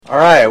All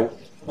right,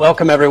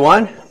 welcome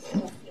everyone.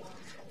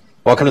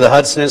 Welcome to the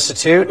Hudson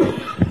Institute.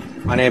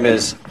 My name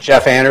is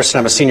Jeff Anderson.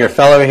 I'm a senior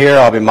fellow here.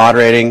 I'll be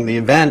moderating the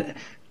event.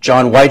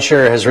 John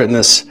Whiteshire has written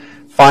this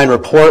fine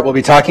report we'll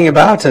be talking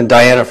about, and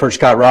Diana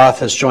Furchtgott-Roth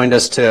has joined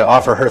us to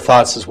offer her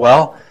thoughts as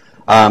well.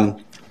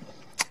 Let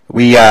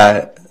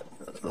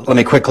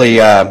me quickly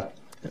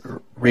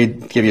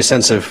give you a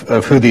sense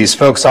of who these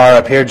folks are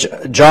up here.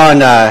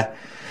 John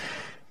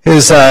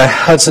is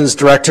Hudson's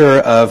director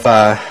of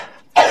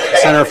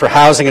Center for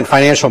Housing and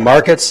Financial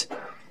Markets.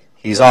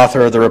 He's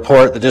author of the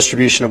report, The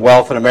Distribution of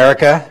Wealth in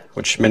America,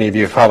 which many of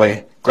you have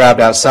probably grabbed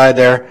outside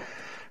there.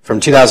 From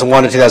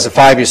 2001 to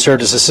 2005, he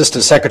served as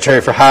Assistant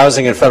Secretary for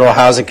Housing and Federal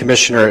Housing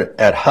Commissioner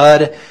at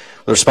HUD,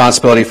 with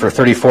responsibility for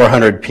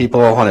 3,400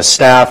 people on his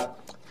staff.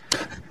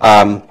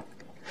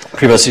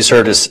 Previously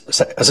served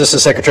as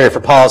Assistant Secretary for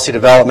Policy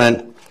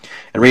Development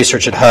and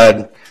Research at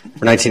HUD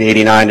from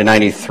 1989 to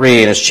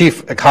 93, and as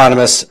Chief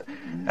Economist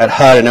at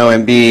HUD and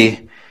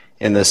OMB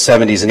in the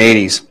 70s and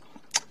 80s.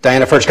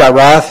 Diana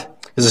Furchtgott-Roth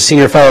is a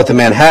Senior Fellow at the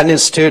Manhattan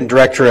Institute and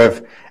Director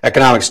of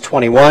Economics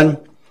 21.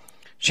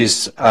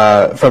 She's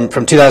from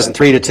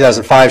 2003 to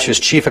 2005, she was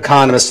Chief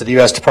Economist at the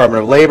U.S.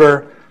 Department of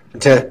Labor. From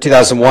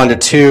 2001 to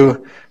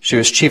 2002, she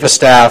was Chief of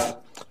Staff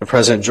of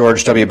President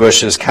George W.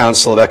 Bush's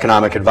Council of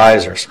Economic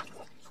Advisors.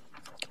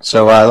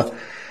 So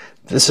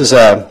this is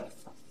a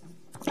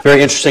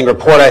very interesting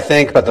report, I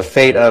think, about the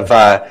fate of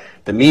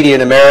the median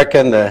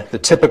American, the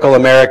typical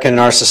American in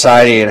our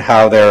society, and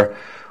how their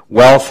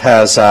wealth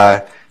has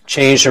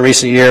changed in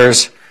recent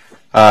years.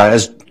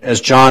 As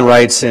John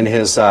writes in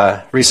his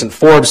recent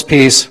Forbes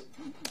piece,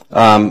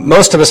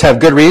 most of us have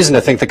good reason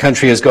to think the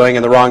country is going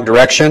in the wrong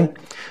direction.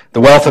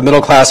 The wealth of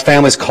middle-class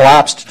families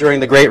collapsed during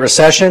the Great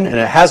Recession, and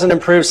it hasn't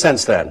improved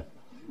since then.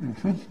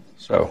 Mm-hmm.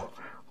 So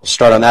we'll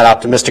start on that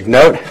optimistic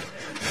note.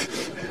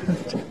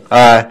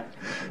 To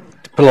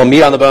put a little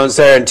meat on the bones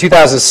there, in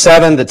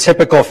 2007, the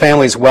typical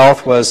family's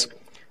wealth was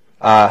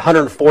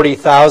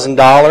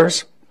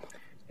 $140,000,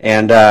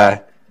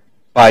 and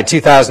by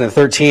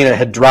 2013, it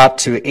had dropped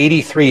to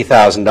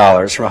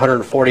 $83,000, from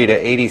 $140,000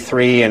 to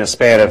 $83,000 in a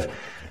span of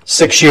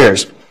 6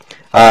 years.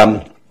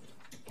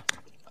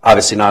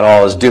 Obviously, not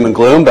all is doom and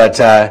gloom, but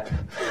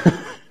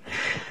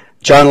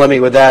John,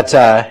 with that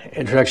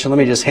introduction, let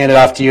me just hand it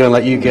off to you and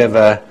let you give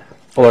a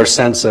fuller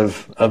sense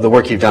of the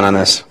work you've done on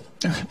this.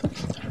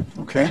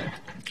 Okay.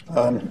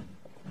 Good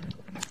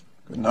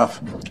enough.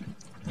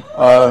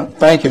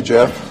 Thank you,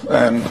 Jeff.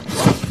 And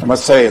I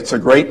must say it's a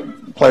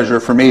great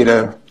pleasure for me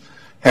to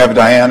have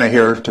Diana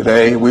here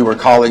today. We were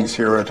colleagues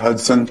here at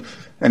Hudson,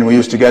 and we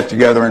used to get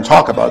together and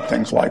talk about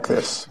things like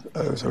this.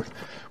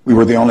 We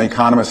were the only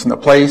economists in the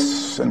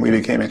place, and we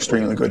became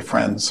extremely good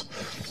friends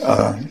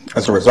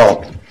as a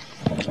result.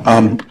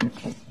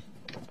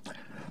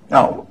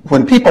 Now,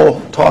 when people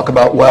talk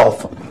about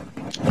wealth,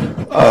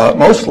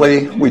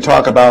 mostly we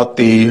talk about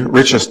the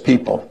richest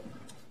people,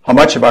 how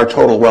much of our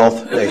total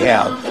wealth they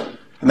have.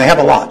 And they have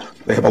a lot.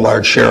 They have a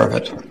large share of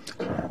it.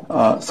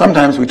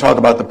 Sometimes we talk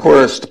about the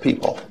poorest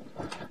people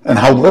and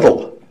how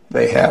little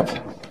they have,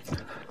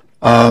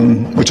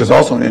 which is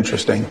also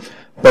interesting.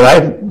 But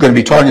I'm going to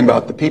be talking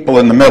about the people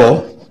in the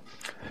middle.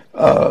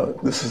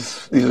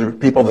 These are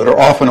people that are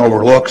often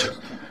overlooked.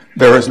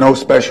 There is no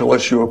special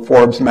issue of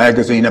Forbes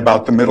magazine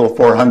about the middle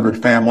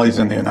 400 families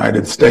in the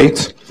United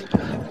States.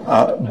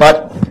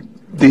 But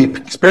the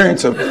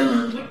experience of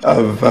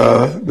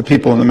the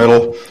people in the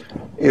middle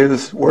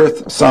is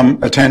worth some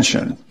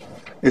attention.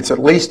 It's at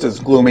least as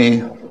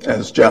gloomy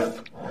as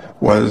Jeff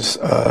was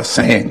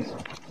saying.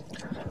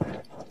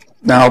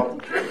 Now,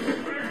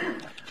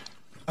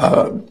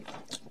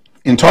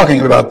 in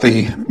talking about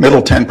the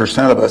middle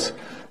 10% of us,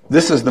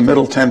 this is the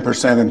middle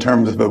 10% in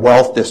terms of the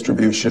wealth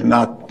distribution,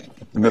 not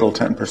the middle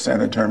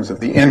 10% in terms of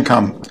the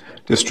income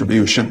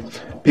distribution.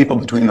 People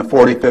between the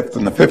 45th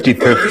and the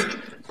 55th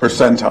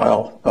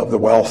percentile of the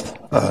wealth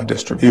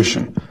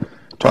distribution.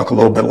 Talk a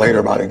little bit later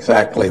about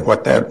exactly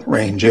what that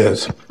range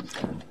is.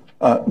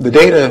 The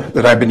data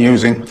that I've been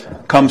using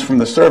comes from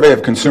the Survey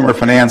of Consumer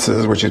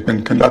Finances, which has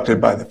been conducted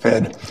by the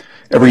Fed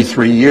every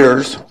 3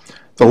 years.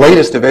 The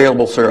latest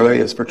available survey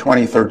is for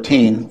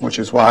 2013, which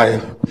is why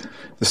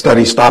the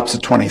study stops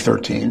at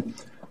 2013.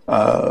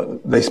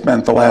 They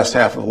spent the last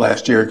half of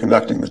last year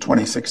conducting the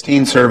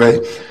 2016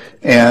 survey,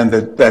 and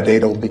that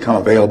data will become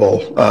available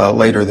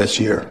later this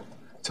year.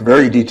 It's a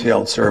very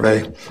detailed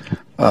survey.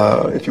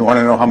 If you want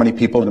to know how many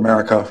people in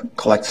America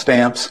collect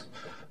stamps,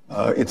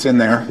 it's in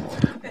there.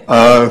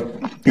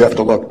 You have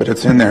to look, but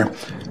it's in there.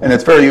 And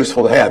it's very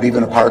useful to have,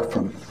 even apart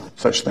from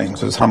such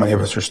things as how many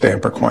of us are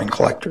stamp or coin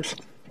collectors.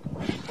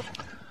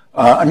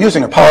 I'm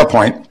using a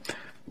PowerPoint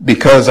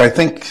because I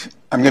think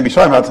I'm going to be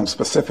talking about some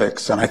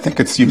specifics, and I think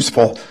it's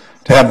useful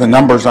to have the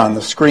numbers on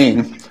the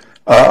screen.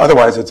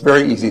 Otherwise, it's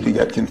very easy to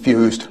get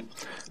confused.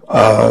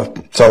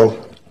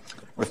 So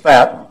with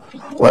that,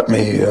 let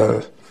me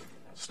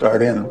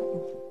start in.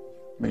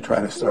 Let me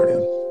try to start in.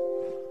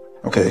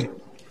 Okay,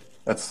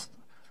 let's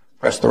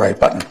press the right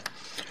button.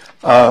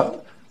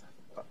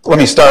 Let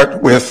me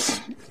start with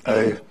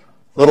a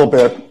little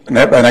bit an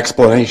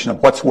explanation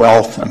of what's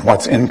wealth and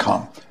what's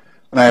income.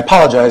 And I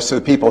apologize to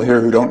the people here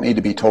who don't need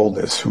to be told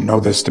this, who know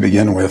this to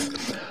begin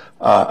with.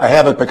 I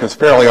have it because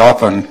fairly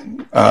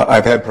often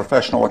I've had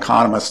professional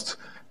economists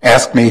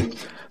ask me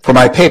for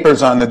my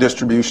papers on the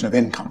distribution of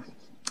income.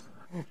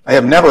 I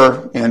have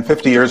never, in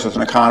 50 years as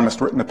an economist,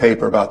 written a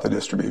paper about the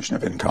distribution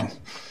of income.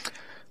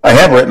 I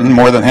have written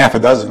more than half a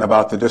dozen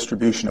about the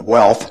distribution of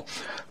wealth,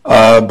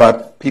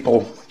 but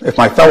people, if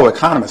my fellow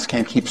economists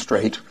can't keep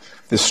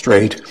this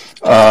straight,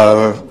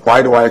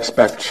 why do I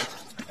expect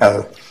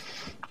an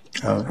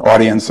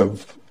audience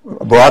of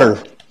a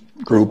broader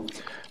group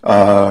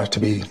to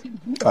be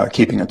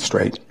keeping it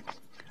straight?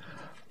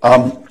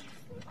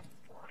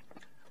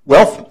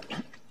 Wealth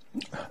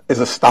is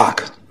a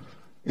stock.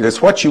 It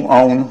is what you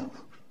own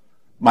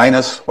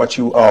minus what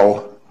you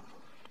owe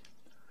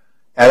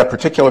at a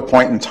particular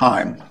point in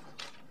time.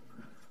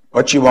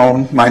 What you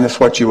own minus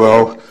what you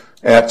owe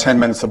at 10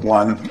 minutes of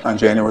 1 on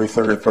January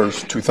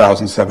 31st,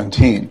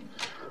 2017.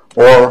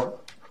 Or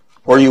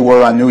where you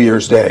were on New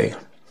Year's Day.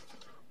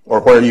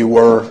 Or where you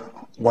were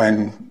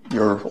when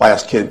your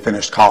last kid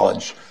finished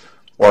college.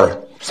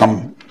 Or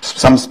some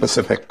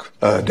specific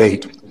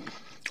date.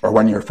 Or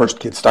when your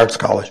first kid starts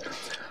college.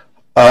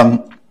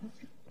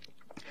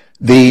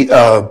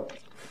 The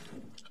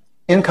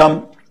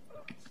income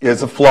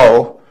is a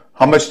flow.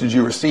 How much did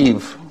you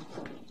receive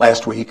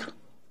last week,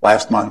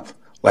 last month,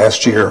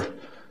 last year,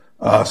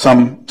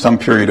 some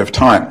period of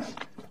time?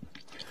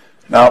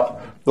 Now,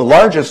 the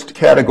largest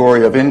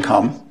category of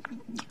income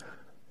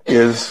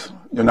is,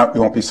 you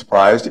won't be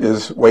surprised,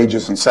 is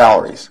wages and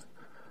salaries.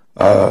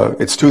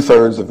 It's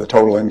 2/3 of the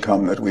total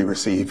income that we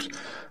received,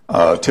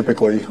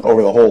 typically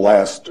over the whole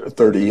last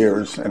 30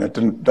 years, and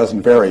it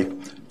doesn't vary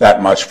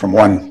that much from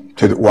one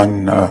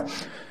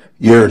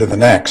year to the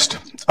next.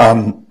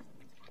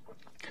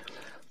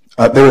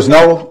 There is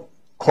no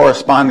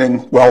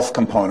corresponding wealth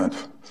component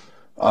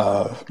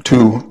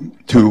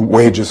to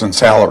wages and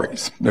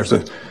salaries.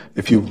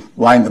 If you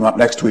line them up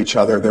next to each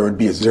other, there would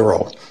be a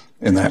 0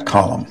 in that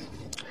column.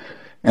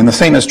 And the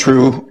same is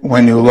true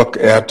when you look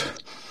at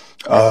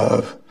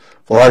the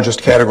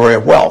largest category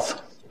of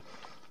wealth.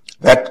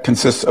 That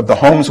consists of the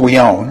homes we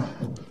own,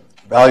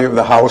 value of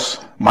the house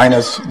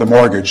minus the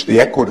mortgage, the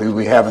equity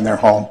we have in their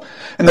home,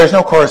 and there's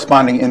no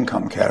corresponding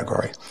income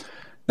category.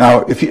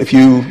 Now, if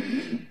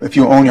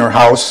you own your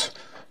house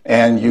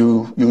and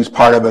you use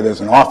part of it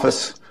as an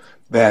office,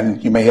 then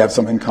you may have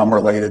some income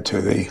related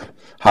to the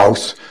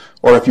house,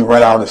 or if you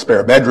rent out a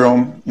spare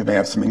bedroom, you may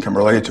have some income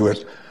related to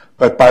it.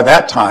 But by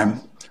that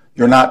time,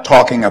 you're not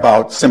talking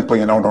about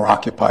simply an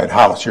owner-occupied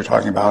house. You're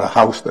talking about a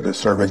house that is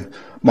serving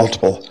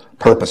multiple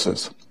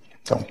purposes.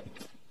 So,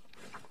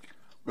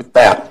 with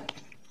that,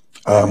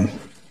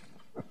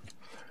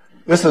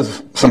 this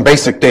is some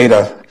basic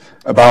data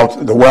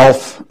about the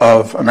wealth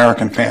of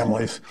American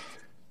families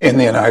in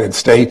the United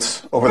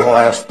States over the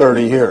last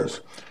 30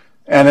 years.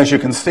 And as you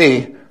can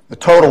see, the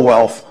total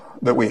wealth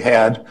that we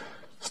had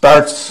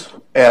starts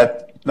in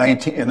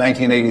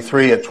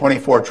 1983 at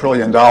 $24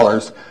 trillion.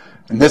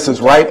 And this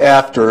is right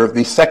after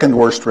the second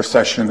worst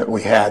recession that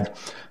we had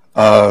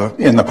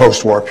in the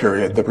post-war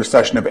period, the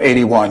recession of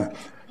 81,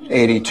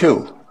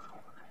 82.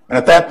 And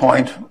at that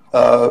point,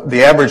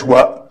 the average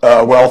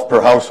wealth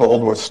per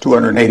household was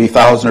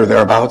 $280,000 or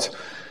thereabouts.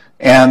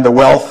 And the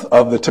wealth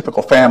of the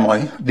typical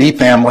family, the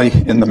family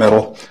in the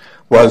middle,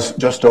 was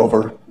just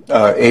over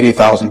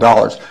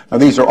 $80,000. Now,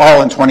 these are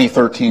all in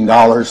 2013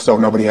 dollars, so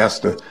nobody has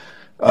to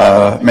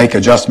make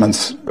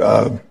adjustments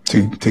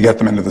to get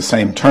them into the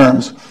same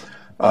terms.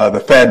 The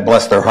Fed,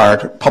 bless their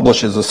heart,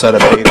 publishes a set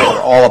of data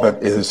where all of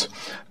it is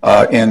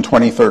in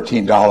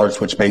 2013 dollars,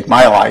 which made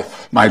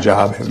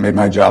has made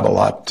my job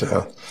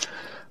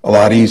a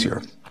lot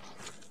easier.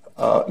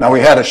 Now, we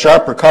had a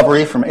sharp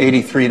recovery from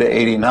 83 to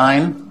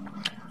 89.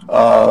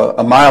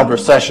 A mild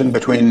recession in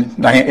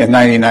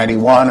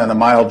 1991 and a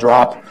mild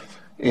drop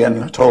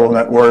in total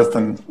net worth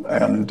and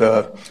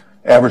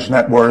average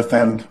net worth,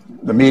 and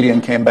the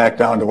median came back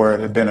down to where it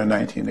had been in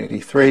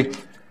 1983.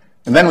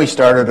 And then we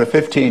started a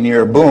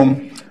 15-year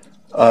boom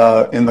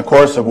in the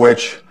course of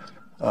which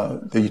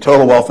the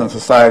total wealth in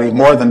society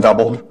more than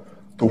doubled,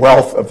 the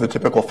wealth of the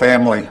typical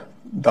family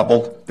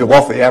doubled, the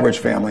wealth of the average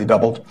family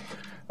doubled,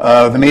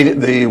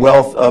 the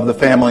wealth of the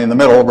family in the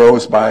middle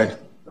rose by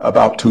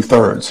about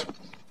 2/3.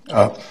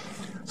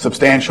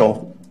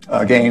 Substantial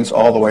gains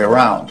all the way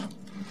around.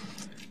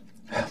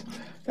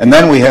 And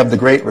then we have the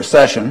Great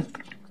Recession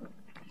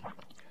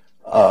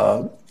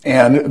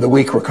and the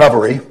weak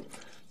recovery,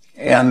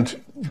 and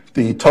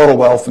the total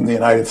wealth in the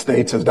United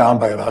States is down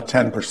by about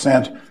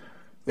 10%.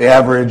 The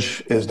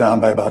average is down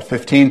by about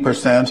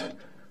 15%.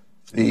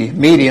 The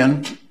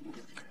median,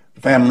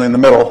 the family in the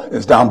middle,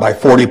 is down by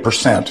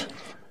 40%.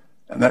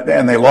 And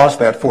they lost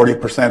that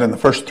 40% in the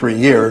first 3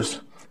 years,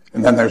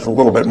 and then there's a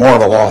little bit more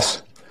of a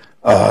loss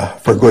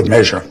for good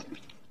measure.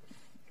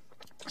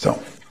 So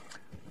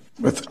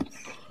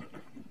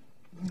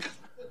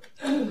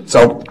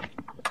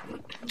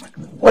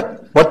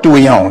what do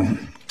we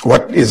own?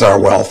 What is our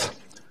wealth?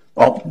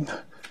 Well,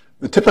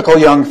 the typical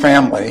young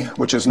family,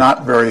 which is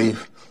not very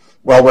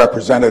well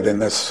represented in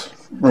this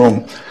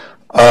room,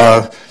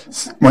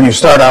 when you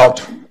start out,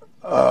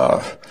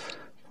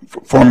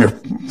 form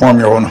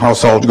your own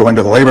household, go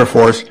into the labor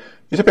force,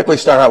 you typically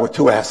start out with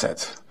two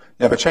assets.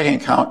 You have a checking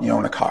account and you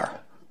own a car.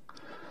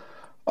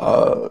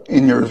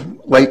 In your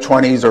late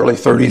 20s, early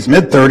 30s,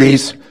 mid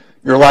 30s,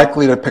 you're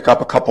likely to pick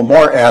up a couple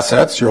more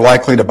assets. You're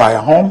likely to buy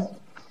a home,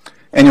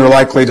 and you're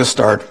likely to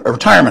start a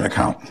retirement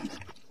account.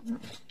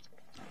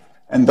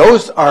 And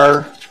those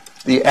are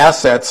the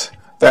assets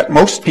that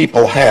most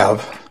people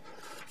have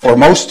for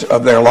most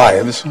of their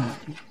lives,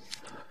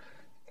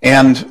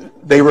 and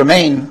they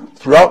remain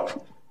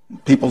throughout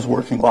people's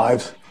working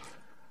lives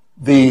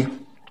the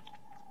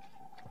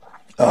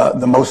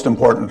most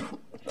important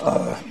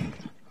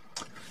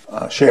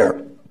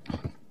share.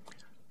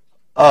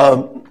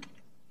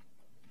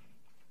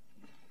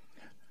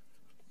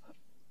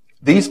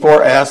 These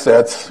four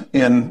assets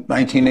in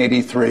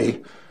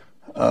 1983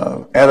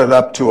 added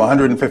up to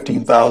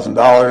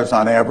 $115,000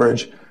 on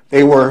average.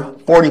 They were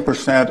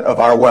 40% of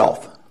our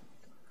wealth.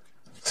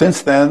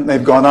 Since then,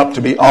 they've gone up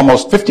to be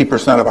almost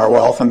 50% of our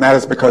wealth, and that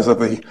is because of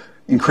the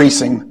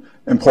increasing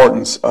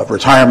importance of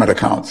retirement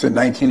accounts. In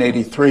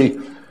 1983,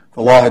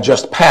 the law had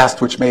just passed,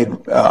 which made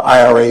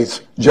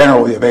IRAs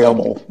generally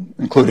available,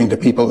 including to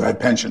people who had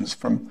pensions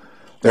from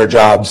their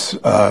jobs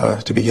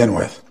to begin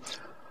with.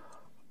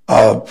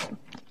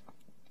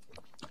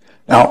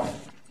 Now,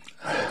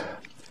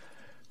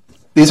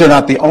 these are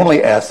not the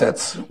only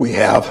assets we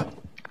have.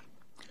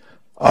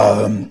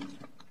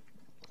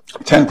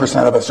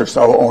 10% of us or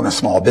so own a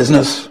small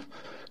business.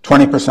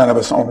 20% of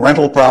us own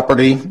rental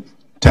property.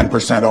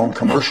 10% own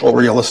commercial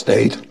real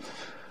estate.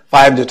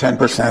 5 to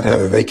 10%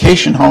 have a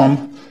vacation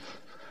home.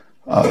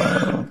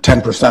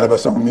 10% of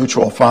us own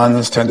mutual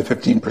funds. 10 to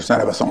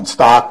 15% of us own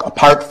stock,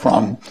 apart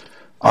from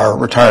our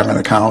retirement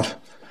account.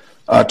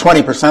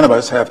 20% of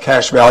us have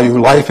cash value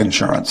life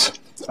insurance.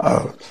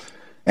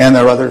 And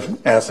there are other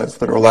assets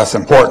that are less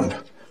important.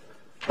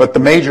 But the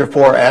major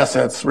four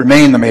assets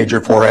remain the major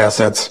four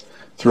assets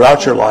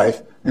throughout your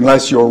life,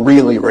 unless you're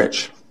really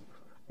rich,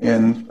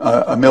 in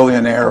a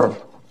millionaire,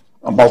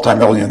 a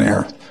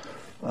multimillionaire,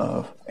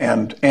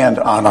 and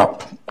on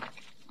up.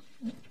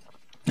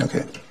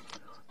 Okay.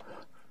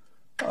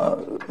 A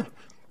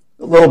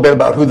little bit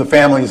about who the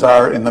families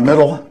are in the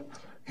middle.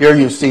 Here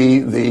you see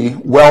the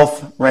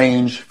wealth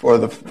range for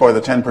the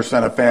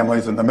 10% of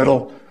families in the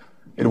middle.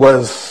 It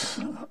was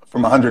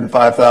from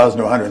 105,000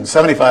 to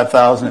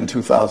 175,000 in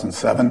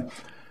 2007,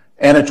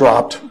 and it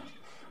dropped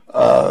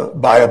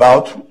by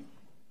about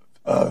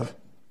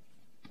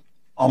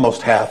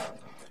almost half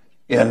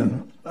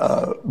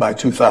by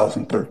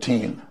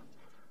 2013.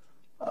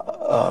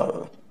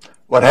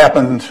 What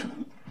happened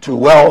to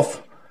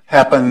wealth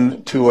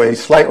happened to a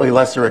slightly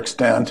lesser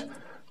extent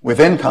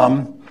with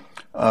income.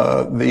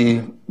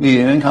 The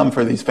median income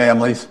for these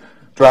families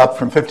dropped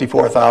from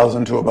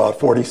 54,000 to about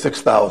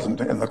 46,000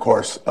 in the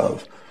course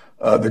of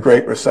the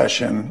Great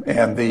Recession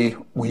and the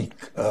weak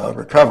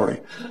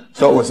recovery.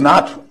 So it was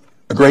not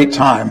a great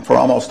time for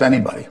almost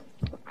anybody.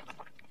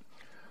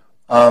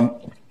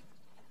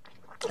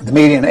 The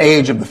median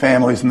age of the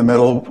families in the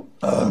middle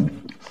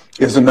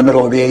is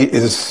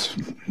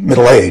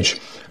middle age,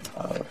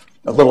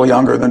 a little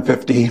younger than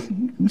 50,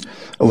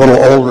 a little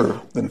older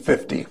than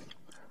 50.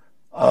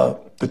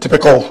 The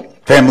typical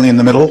family in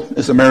the middle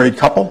is a married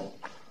couple.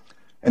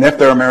 And if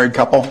they're a married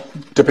couple,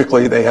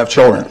 typically they have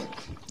children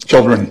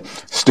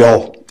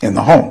still in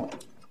the home.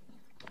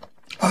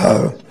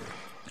 A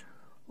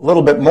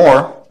little bit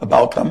more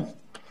about them.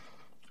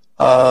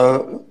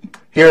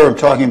 Here I'm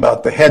talking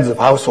about the heads of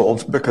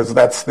households because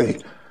that's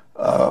the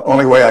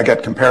only way I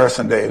get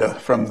comparison data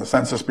from the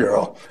Census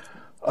Bureau.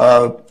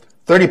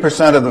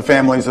 30% of the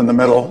families in the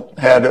middle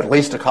had at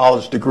least a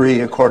college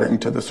degree, according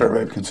to the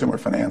Survey of Consumer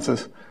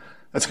Finances.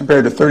 That's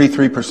compared to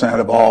 33%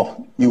 of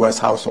all U.S.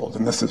 households,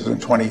 and this is in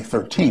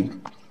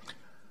 2013.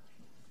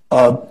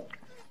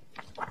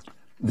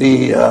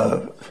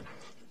 The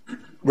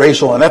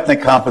racial and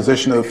ethnic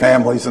composition of the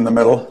families in the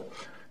middle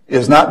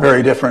is not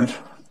very different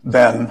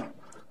than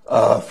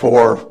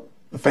for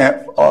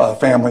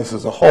families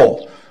as a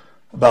whole.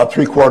 About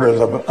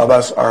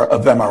 3/4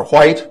 of them are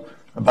white.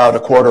 About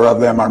 1/4 of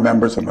them are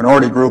members of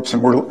minority groups,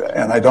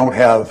 and I don't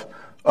have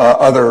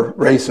other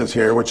races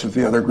here, which is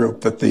the other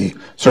group that the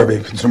Survey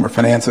of Consumer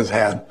Finances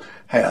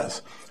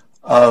has.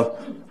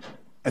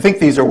 I think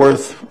these are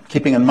worth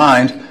keeping in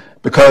mind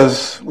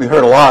because we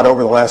heard a lot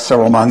over the last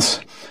several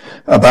months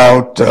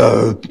about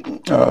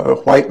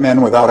white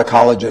men without a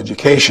college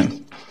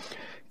education.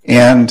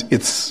 And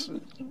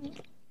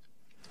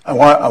I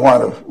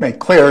want to make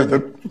clear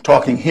that we're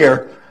talking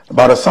here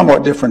about a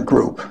somewhat different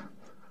group.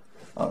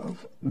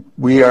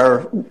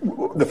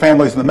 The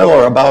families in the middle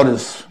are about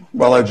as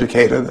well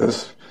educated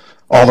as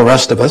all the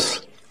rest of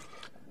us,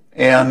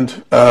 and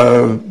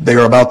they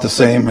are about the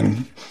same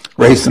in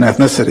race and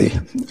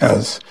ethnicity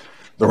as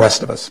the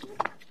rest of us.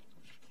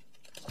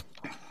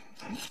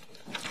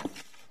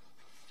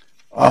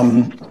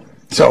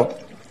 So,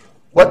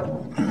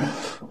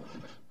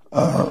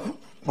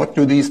 what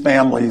do these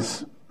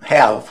families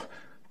have?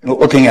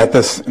 Looking at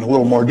this in a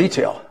little more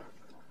detail.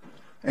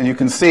 And you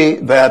can see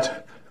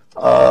that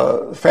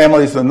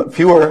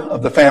fewer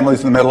of the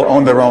families in the middle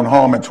owned their own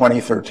home in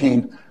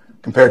 2013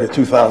 compared to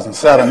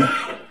 2007.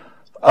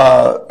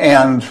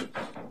 And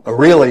a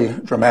really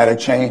dramatic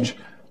change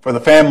for the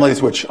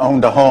families which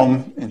owned a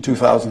home in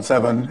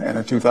 2007 and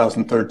in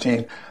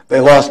 2013.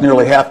 They lost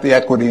nearly half the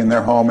equity in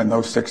their home in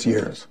those 6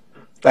 years.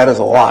 That is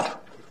a lot.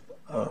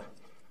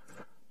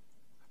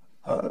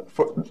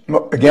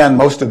 Again,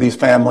 most of these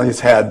families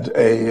had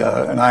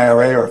an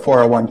IRA or a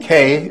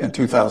 401k in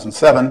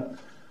 2007.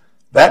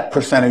 That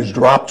percentage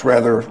dropped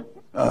rather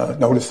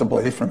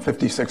noticeably from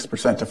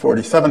 56% to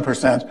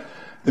 47%.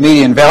 The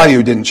median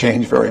value didn't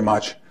change very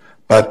much,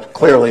 but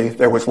clearly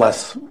there was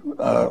less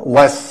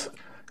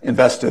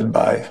invested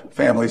by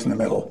families in the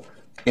middle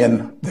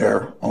in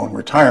their own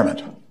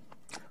retirement.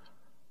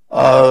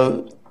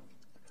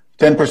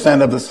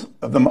 10%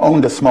 of them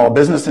owned a small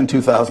business in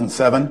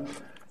 2007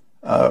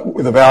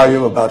 with a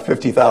value of about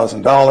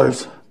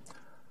 $50,000.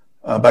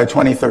 By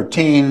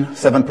 2013,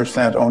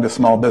 7% owned a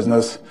small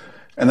business,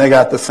 and they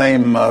got the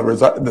same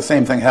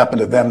thing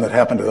happened to them that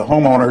happened to the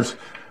homeowners.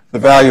 The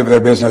value of their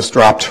business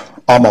dropped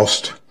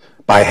almost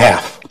by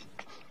half.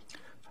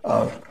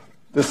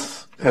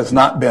 This has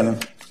not been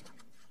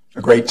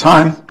a great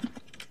time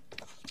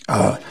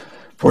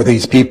for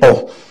these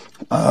people.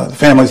 The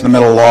families in the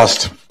middle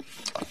lost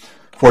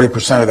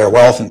 40% of their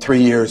wealth in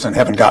 3 years and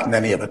haven't gotten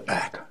any of it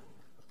back.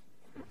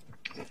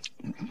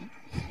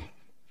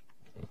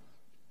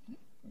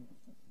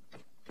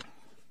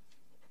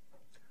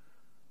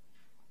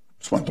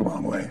 Just went the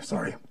wrong way,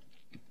 sorry.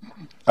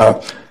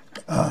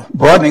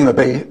 Broadening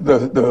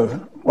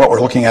what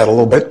we're looking at a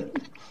little bit.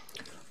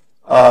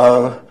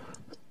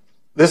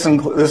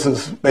 This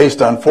is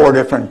based on 4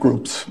 different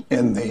groups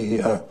in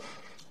the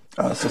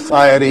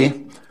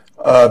society.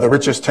 The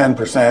richest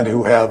 10%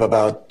 who have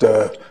about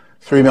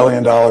 $3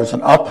 million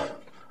and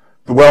up.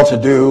 The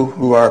well-to-do,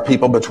 who are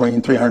people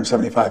between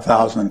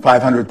 $375,000 and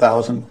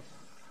 $500,000.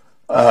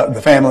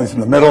 The families in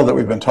the middle that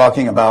we've been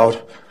talking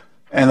about.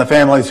 And the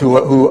families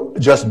who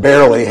just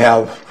barely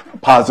have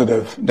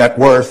positive net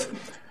worth.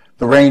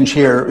 The range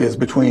here is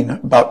between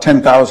about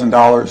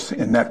 $10,000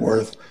 in net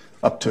worth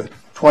up to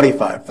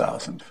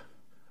 $25,000.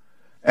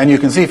 And you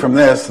can see from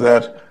this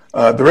that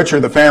the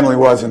richer the family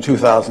was in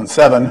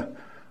 2007,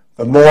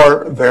 the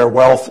more their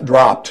wealth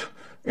dropped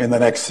in the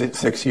next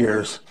 6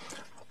 years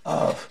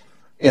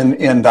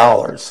in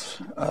dollars.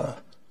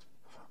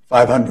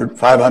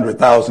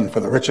 $500,000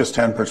 for the richest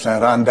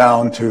 10% on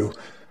down to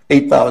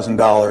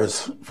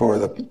 $8,000 for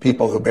the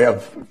people who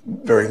have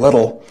very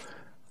little.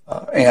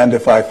 And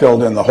if I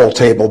filled in the whole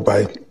table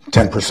by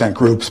 10%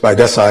 groups, by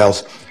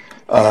deciles,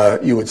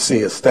 you would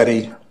see a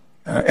steady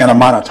and a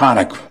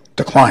monotonic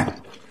decline.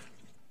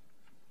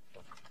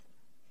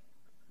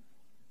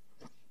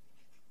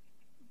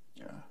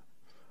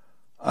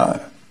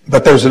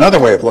 But there's another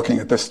way of looking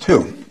at this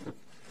too.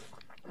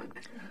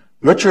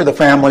 The richer the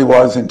family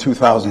was in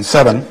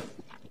 2007,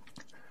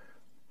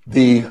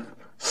 the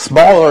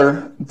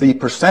smaller the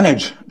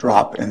percentage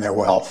drop in their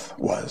wealth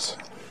was.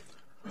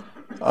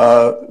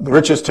 The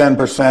richest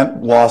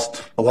 10%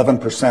 lost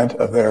 11%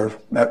 of their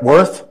net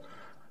worth.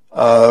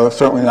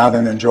 Certainly not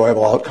an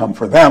enjoyable outcome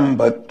for them,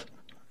 but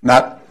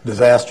not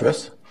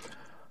disastrous.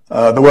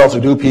 The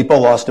well-to-do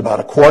people lost about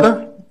a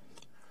quarter.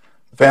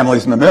 The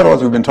families in the middle,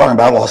 as we've been talking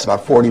about, lost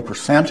about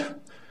 40%.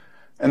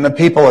 And the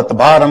people at the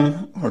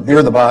bottom, or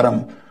near the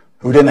bottom,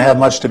 who didn't have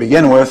much to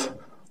begin with,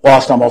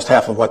 lost almost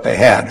half of what they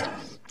had.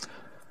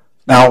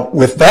 Now,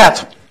 with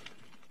that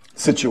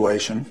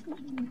situation,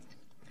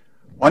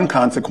 one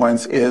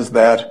consequence is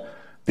that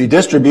the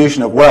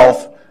distribution of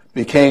wealth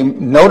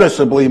became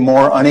noticeably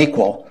more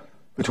unequal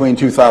between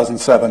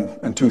 2007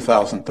 and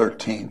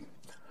 2013.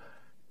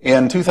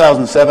 In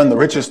 2007, the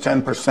richest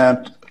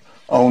 10%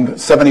 owned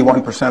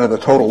 71% of the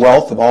total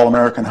wealth of all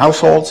American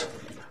households.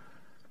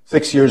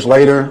 6 years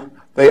later,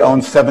 they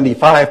owned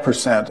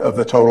 75% of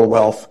the total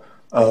wealth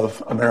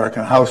of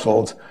American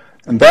households.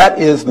 And that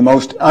is the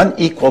most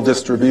unequal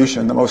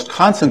distribution, the most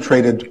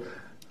concentrated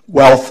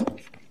wealth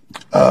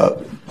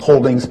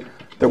holdings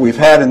that we've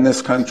had in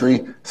this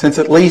country since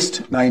at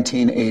least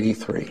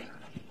 1983.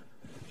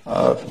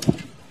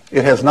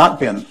 It has not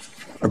been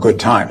a good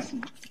time.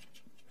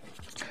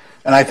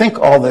 And I think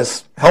all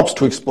this helps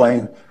to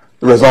explain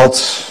the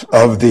results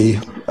of the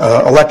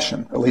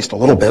election, at least a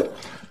little bit.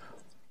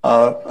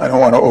 I don't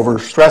want to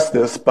overstress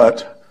this,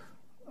 but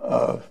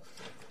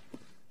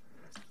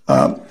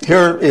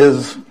here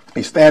is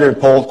a standard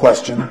poll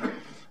question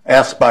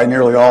asked by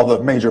nearly all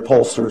the major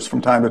pollsters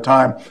from time to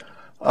time.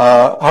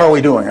 How are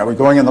we doing? Are we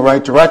going in the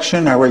right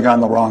direction? Are we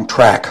on the wrong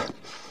track?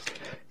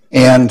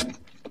 And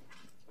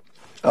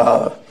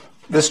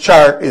this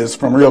chart is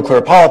from Real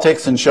Clear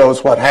Politics and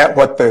shows what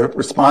the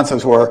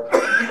responses were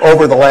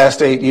over the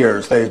last 8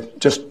 years. They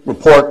just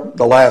report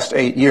the last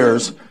 8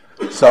 years.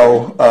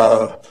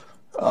 So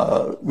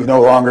we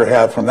no longer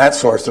have, from that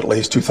source at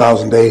least,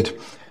 2008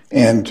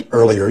 and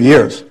earlier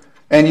years.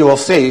 And you will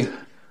see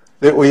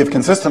that we have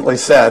consistently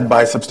said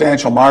by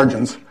substantial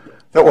margins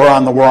that we're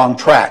on the wrong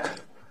track.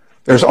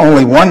 There's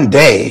only one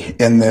day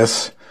in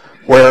this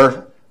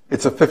where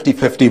it's a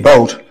 50-50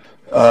 vote.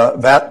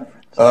 That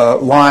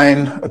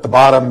line at the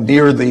bottom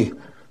near the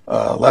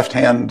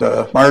left-hand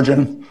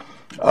margin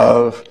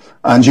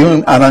on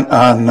June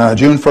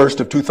 1st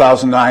of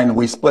 2009,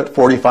 we split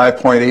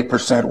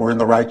 45.8%. We're in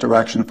the right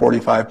direction.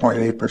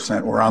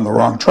 45.8%. We're on the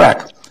wrong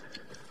track.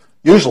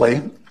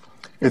 Usually,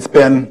 it's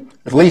been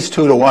at least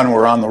 2-to-1.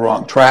 We're on the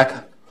wrong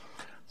track.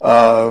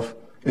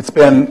 It's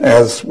been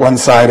as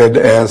one-sided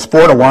as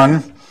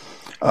 4-to-1.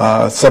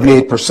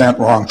 78%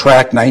 wrong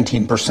track,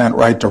 19%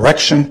 right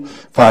direction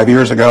 5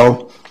 years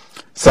ago.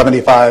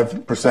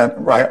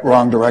 75%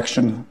 wrong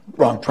direction,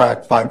 wrong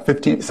track,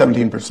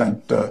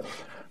 17%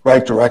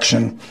 right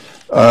direction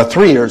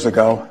 3 years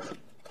ago.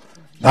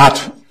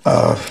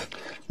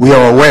 We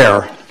are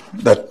aware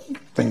that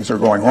things are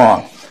going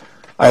wrong.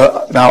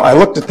 Now, I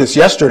looked at this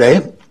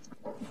yesterday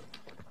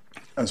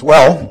as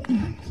well,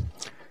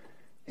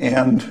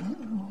 and,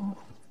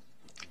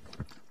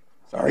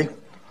 sorry,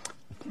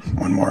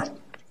 one more.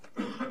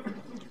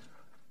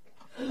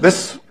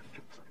 This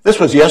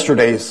was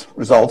yesterday's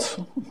results,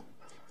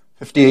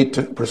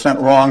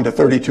 58% wrong to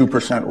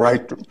 32%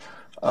 right.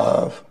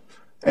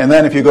 And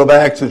then if you go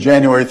back to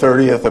January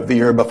 30th of the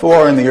year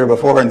before, and the year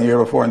before, and the year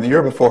before, and the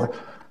year before,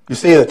 you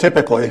see that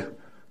typically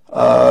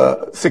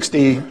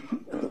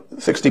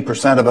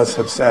 60% of us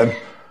have said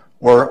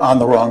we're on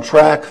the wrong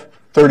track.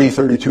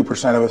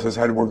 32% of us have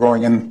said we're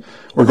going in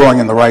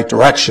the right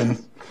direction.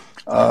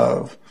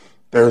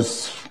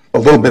 There's a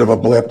little bit of a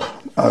blip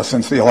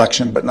since the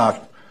election, but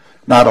not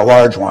a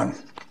large one.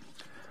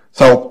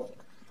 So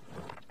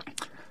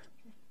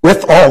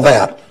with all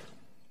that,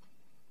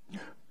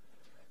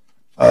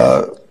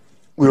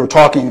 we were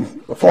talking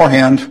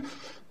beforehand,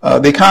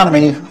 the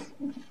economy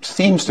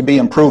seems to be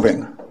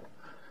improving.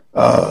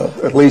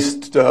 At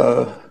least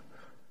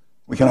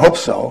we can hope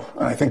so,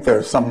 and I think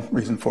there's some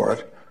reason for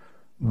it.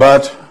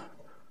 But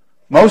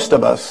most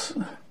of us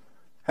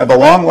have a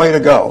long way to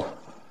go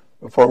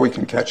before we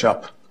can catch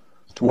up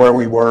to where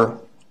we were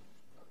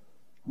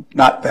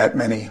not that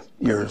many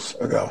years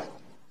ago.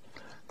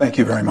 Thank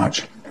you very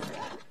much.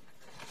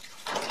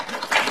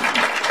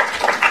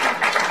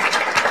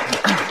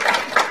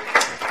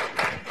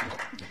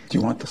 Do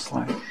you want the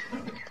slide?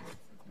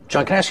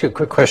 John, can I ask you a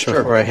quick question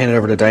before I hand it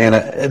over to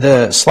Diana?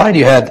 The slide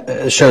you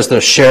had shows the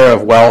share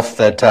of wealth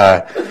that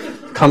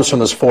comes from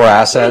those four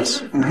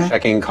assets,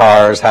 checking,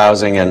 cars,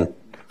 housing, and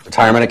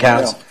retirement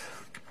accounts. Yeah.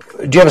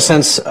 Do you have a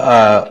sense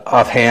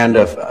offhand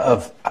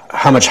of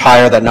how much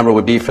higher that number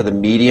would be for the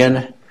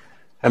median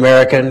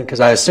American? Because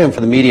I assume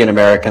for the median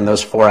American,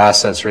 those four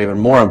assets are even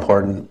more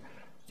important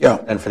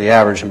than for the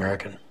average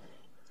American.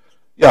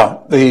 Yeah,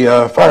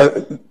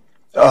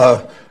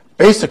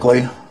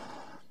 basically,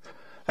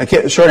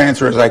 short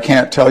answer is I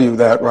can't tell you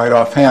that right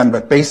offhand,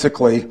 but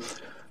basically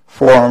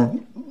for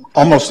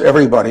almost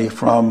everybody,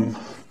 from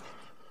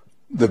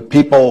the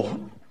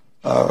people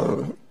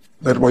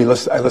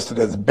that I listed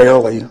as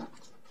barely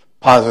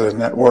positive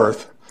net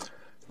worth,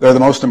 they're the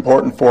most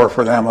important for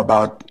them,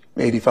 about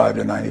 85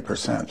 to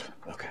 90%.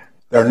 Okay.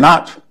 They're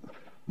not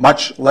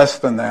much less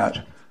than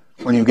that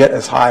when you get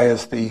as high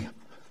as the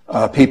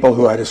people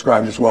who I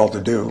described as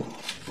well-to-do,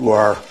 who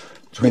are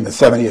between the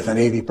 70th and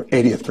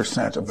 80th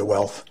percent of the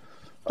wealth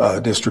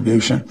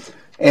distribution.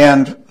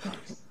 And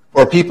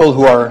for people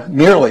who are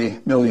nearly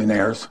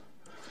millionaires,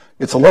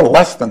 it's a little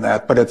less than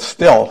that, but it's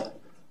still,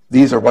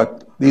 these are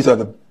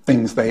the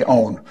things they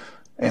own.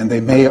 And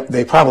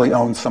they probably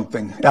own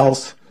something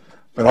else,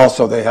 but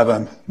also they have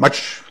a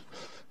much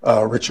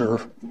richer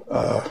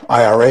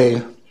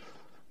IRA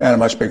and a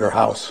much bigger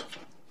house.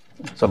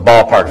 So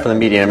ballpark for the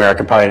median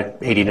American, probably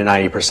 80 to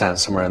 90%,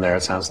 somewhere in there,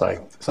 it sounds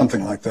like.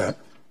 Something like that.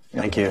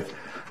 Yeah. Thank you.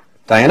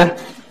 Diana?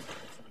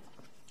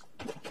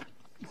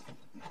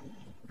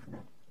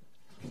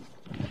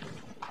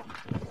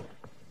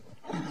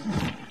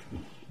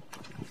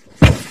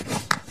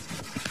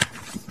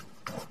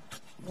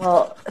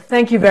 Well,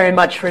 thank you very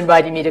much for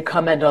inviting me to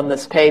comment on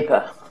this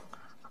paper.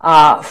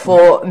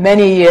 For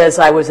many years,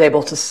 I was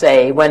able to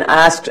say, when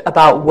asked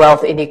about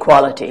wealth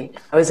inequality,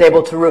 I was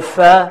able to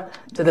refer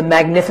to the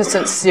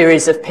magnificent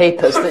series of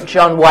papers that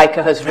John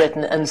Weicker has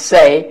written and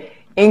say,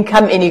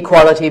 income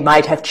inequality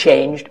might have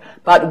changed,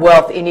 but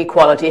wealth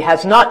inequality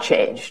has not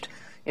changed.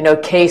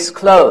 Case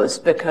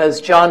closed,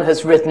 because John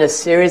has written a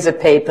series of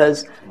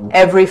papers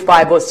every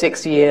 5 or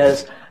 6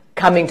 years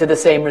coming to the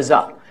same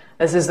result.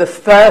 This is the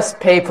first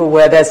paper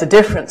where there's a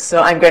difference,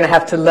 so I'm going to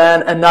have to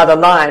learn another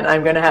line.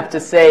 I'm going to have to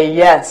say,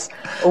 yes,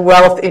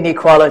 wealth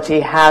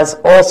inequality has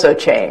also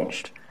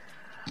changed.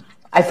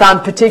 I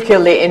found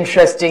particularly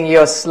interesting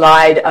your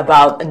slide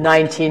about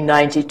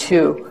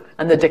 1992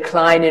 and the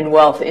decline in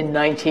wealth in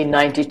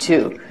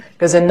 1992.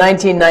 Because in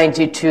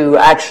 1992,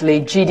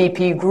 actually,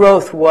 GDP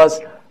growth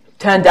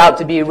turned out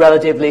to be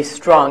relatively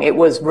strong. It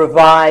was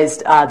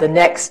revised the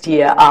next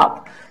year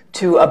up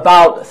to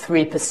about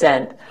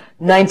 3%.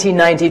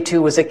 1992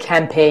 was a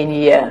campaign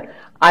year.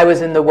 I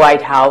was in the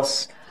White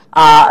House.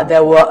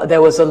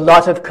 there was a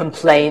lot of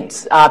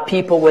complaints.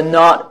 People were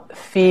not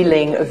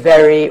feeling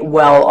very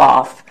well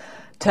off.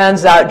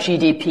 Turns out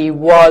GDP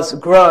was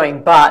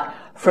growing, but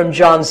from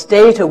John's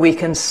data, we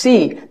can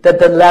see that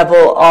the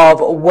level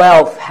of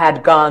wealth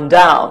had gone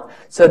down.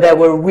 So there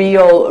were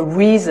real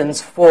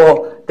reasons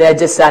for their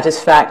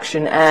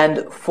dissatisfaction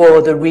and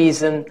for the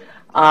reason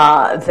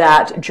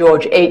that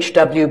George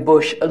H.W.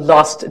 Bush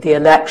lost the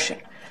election.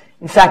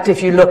 In fact,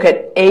 if you look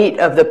at 8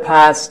 of the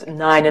past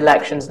 9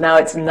 elections, now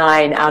it's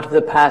 9 out of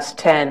the past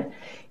 10,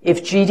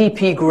 if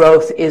GDP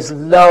growth is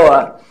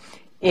lower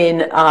in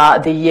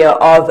the year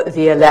of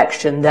the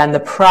election than the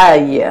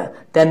prior year,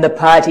 then the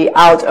party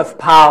out of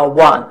power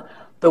won.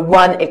 The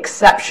one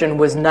exception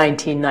was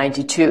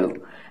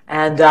 1992.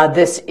 And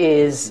this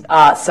is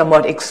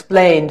somewhat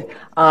explained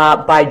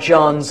by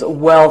John's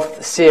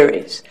wealth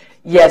series.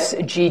 Yes,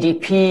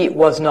 GDP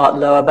was not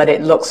lower, but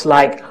it looks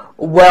like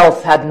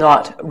wealth had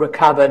not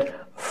recovered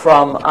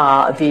from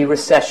the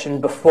recession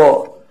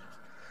before.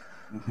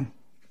 Mm-hmm.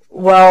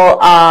 Well,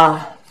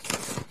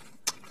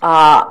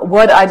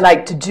 what I'd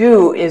like to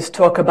do is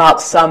talk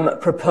about some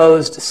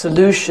proposed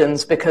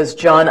solutions, because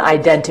John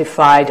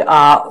identified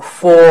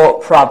 4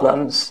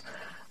 problems: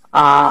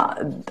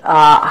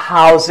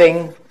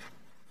 housing,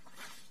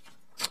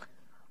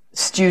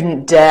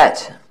 student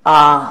debt,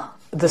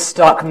 the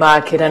stock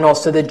market, and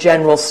also the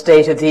general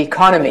state of the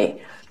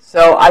economy.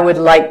 So I would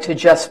like to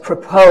just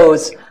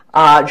propose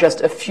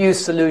just a few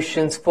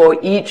solutions for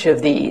each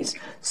of these,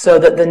 so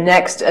that the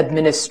next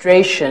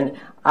administration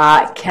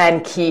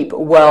can keep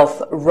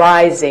wealth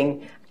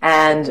rising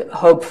and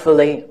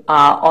hopefully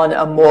on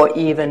a more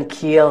even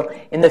keel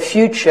in the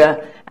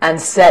future, and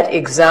set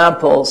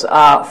examples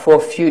for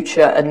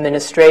future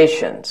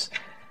administrations.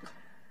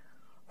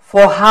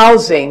 For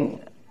housing,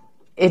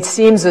 it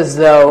seems as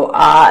though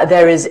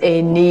there is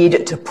a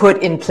need to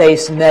put in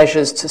place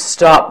measures to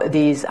stop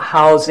these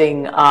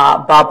housing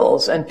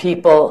bubbles, and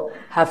people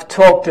have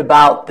talked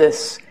about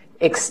this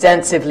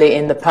extensively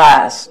in the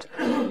past,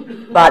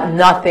 but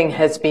nothing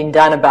has been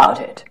done about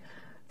it.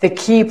 The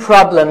key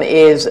problem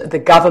is the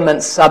government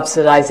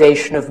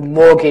subsidization of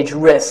mortgage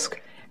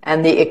risk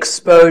and the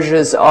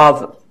exposures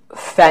of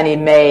Fannie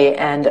Mae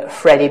and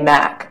Freddie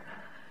Mac.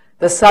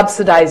 The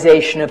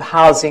subsidization of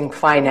housing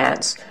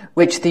finance,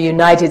 which the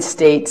United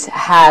States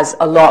has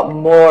a lot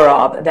more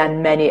of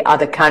than many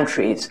other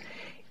countries,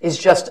 is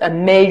just a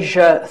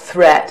major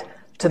threat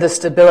to the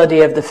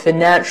stability of the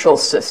financial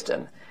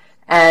system.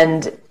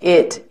 And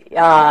it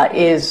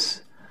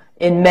is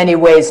in many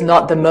ways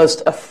not the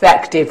most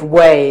effective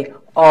way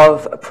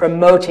of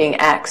promoting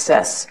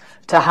access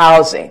to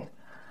housing.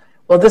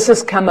 Well, this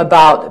has come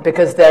about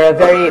because there are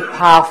very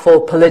powerful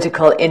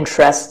political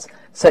interests,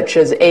 such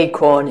as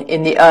Acorn,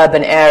 in the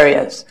urban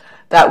areas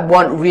that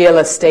want real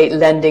estate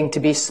lending to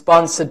be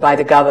sponsored by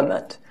the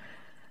government.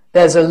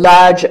 There's a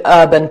large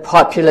urban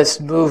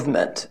populist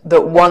movement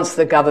that wants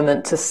the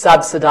government to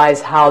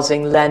subsidize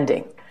housing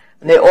lending.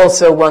 And they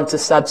also want to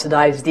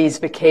subsidize these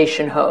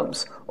vacation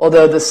homes,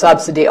 although the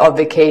subsidy of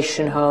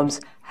vacation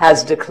homes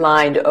has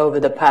declined over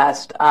the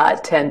past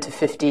 10 to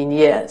 15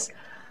 years.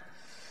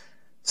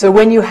 So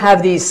when you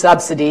have these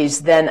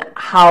subsidies, then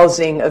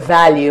housing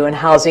value and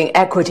housing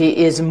equity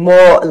is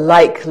more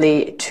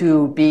likely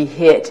to be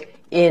hit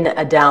in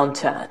a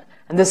downturn.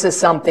 And this is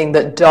something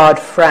that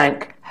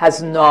Dodd-Frank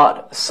has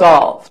not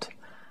solved.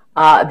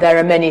 There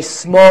are many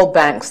small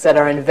banks that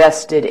are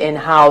invested in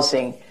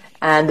housing,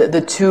 and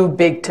the too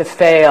big to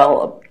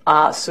fail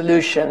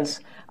solutions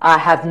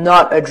have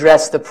not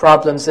addressed the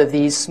problems of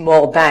these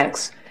small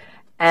banks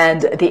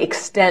and the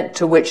extent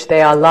to which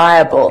they are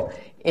liable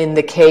in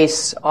the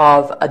case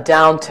of a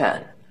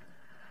downturn.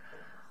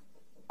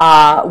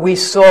 We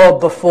saw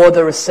before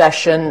the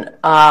recession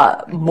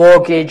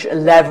mortgage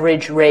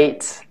leverage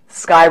rates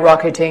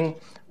skyrocketing.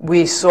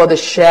 We saw the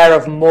share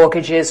of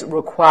mortgages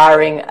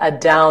requiring a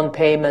down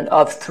payment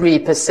of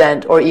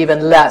 3% or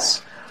even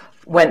less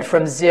went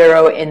from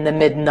 0 in the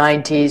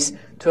mid-90s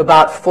to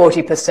about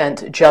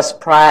 40% just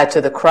prior to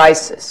the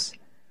crisis.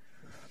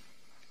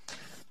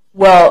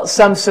 Well,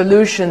 some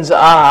solutions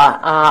are,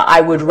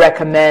 I would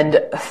recommend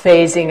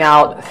phasing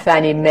out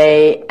Fannie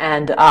Mae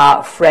and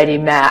Freddie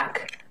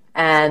Mac,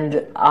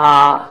 and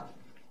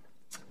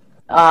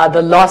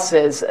the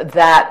losses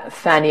that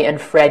Fannie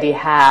and Freddie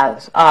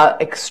has are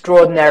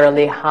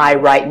extraordinarily high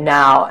right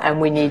now,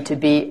 and we need to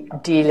be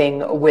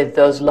dealing with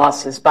those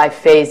losses by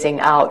phasing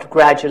out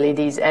gradually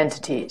these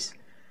entities.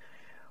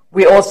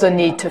 We also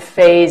need to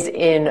phase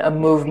in a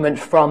movement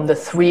from the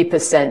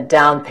 3%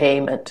 down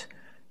payment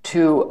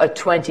to a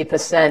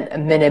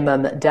 20%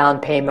 minimum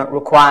down payment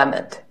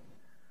requirement.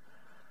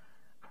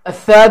 A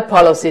third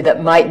policy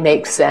that might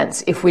make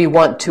sense if we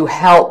want to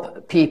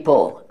help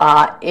people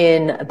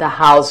in the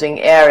housing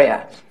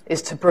area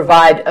is to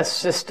provide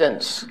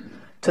assistance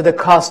to the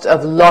cost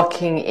of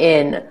locking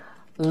in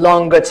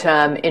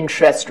longer-term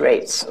interest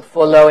rates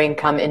for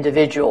low-income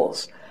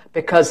individuals,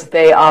 because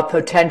they are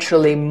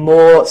potentially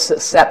more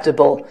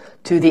susceptible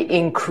to the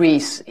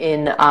increase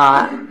in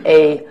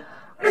a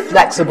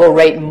flexible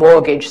rate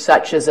mortgage,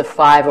 such as a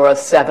 5 or a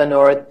 7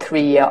 or a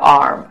 3-year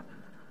ARM.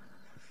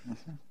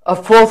 A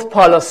fourth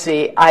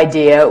policy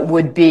idea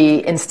would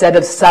be, instead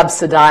of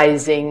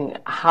subsidizing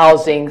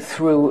housing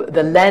through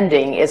the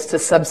lending, is to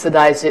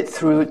subsidize it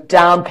through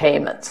down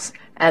payments.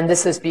 And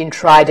this has been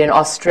tried in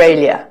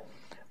Australia,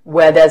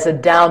 where there's a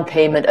down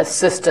payment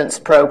assistance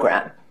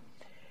program.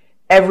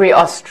 Every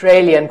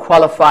Australian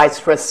qualifies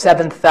for a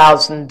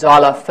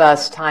 $7,000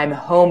 first-time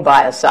home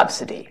buyer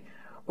subsidy,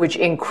 which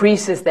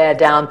increases their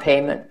down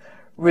payment,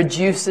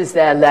 reduces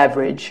their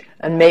leverage,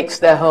 and makes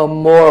their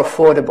home more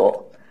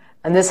affordable.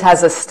 And this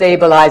has a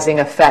stabilizing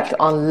effect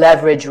on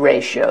leverage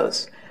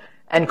ratios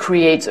and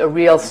creates a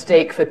real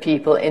stake for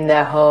people in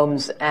their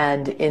homes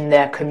and in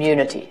their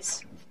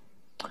communities.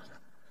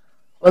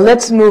 Well,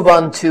 let's move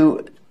on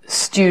to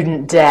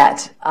student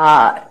debt.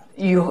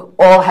 You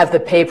all have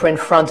the paper in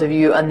front of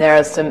you, and there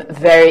are some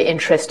very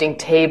interesting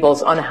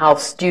tables on how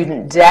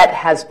student debt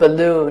has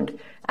ballooned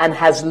and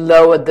has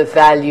lowered the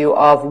value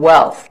of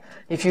wealth.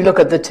 If you look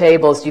at the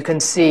tables, you can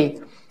see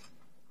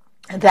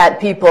that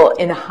people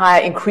in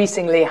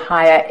increasingly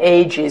higher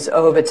ages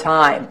over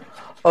time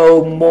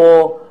owe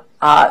more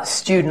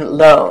student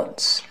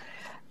loans.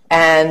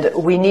 And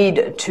we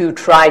need to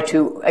try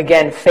to,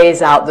 again,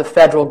 phase out the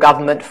federal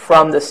government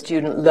from the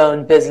student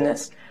loan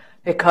business,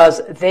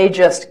 because they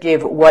just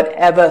give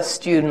whatever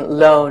student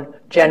loan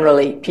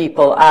generally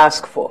people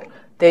ask for.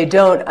 They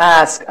don't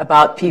ask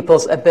about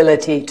people's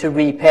ability to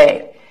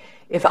repay.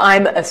 If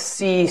I'm a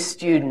C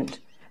student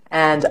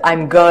and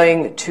I'm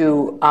going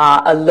to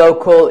a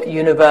local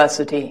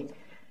university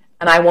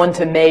and I want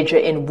to major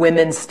in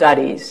women's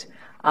studies,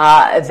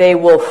 they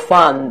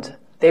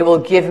will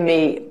give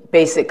me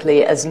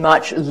basically as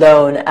much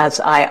loan as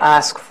I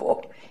ask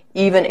for,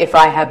 even if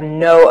I have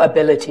no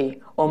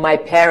ability or my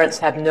parents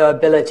have no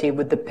ability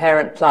with the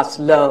Parent Plus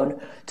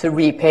loan to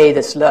repay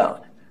this loan.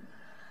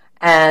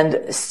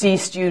 And C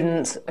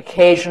students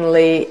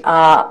occasionally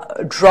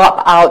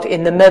drop out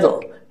in the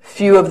middle.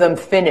 Few of them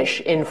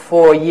finish in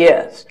 4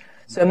 years.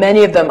 So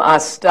many of them are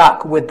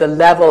stuck with the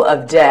level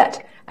of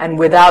debt and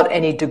without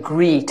any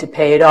degree to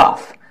pay it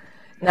off.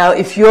 Now,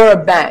 if you're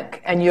a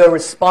bank and you're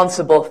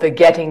responsible for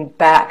getting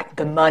back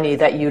the money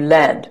that you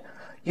lend,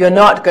 you're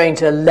not going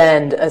to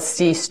lend a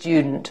C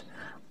student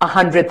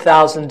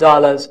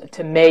 $100,000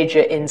 to major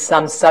in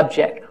some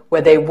subject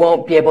where they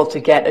won't be able to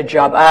get a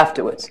job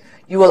afterwards.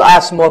 You will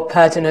ask more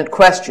pertinent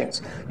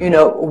questions.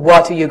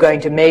 What are you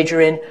going to major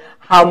in?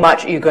 How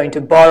much are you going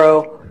to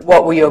borrow?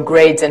 What were your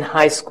grades in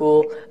high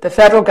school? The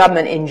federal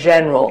government in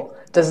general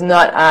does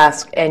not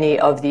ask any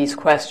of these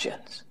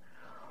questions.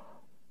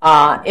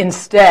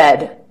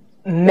 Instead,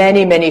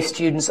 many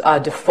students are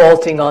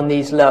defaulting on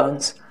these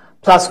loans.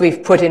 Plus,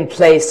 we've put in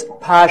place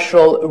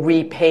partial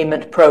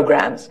repayment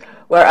programs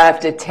where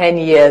after 10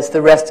 years,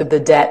 the rest of the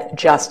debt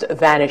just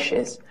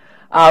vanishes,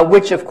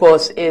 which, of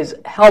course, is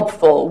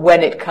helpful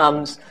when it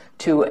comes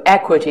to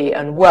equity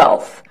and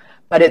wealth,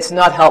 but it's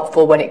not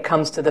helpful when it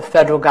comes to the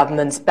federal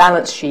government's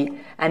balance sheet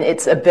and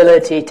its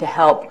ability to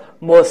help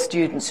more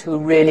students who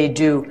really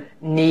do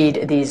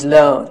need these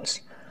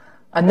loans.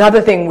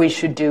 Another thing we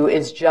should do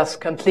is just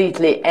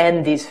completely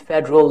end these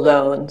federal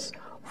loans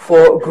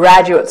for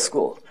graduate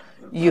school.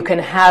 You can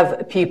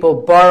have people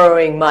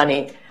borrowing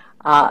money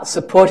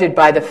supported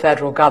by the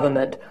federal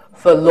government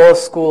for law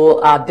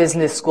school,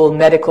 business school,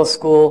 medical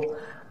school.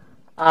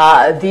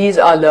 These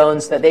are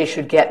loans that they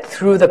should get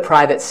through the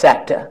private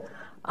sector.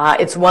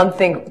 It's one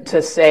thing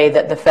to say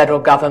that the federal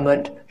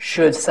government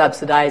should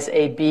subsidize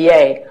a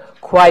BA,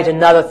 quite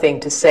another thing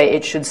to say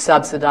it should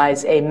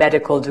subsidize a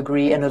medical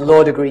degree and a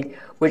law degree,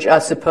 which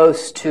are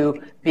supposed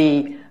to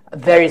be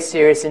very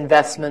serious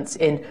investments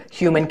in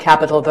human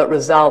capital that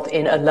result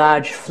in a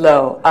large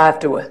flow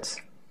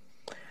afterwards.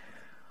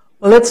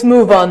 Well, let's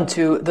move on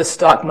to the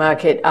stock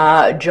market.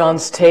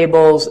 John's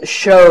tables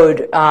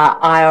showed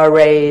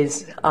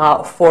IRAs,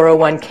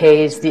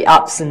 401ks, the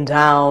ups and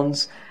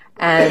downs,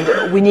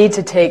 and we need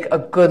to take a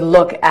good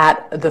look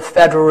at the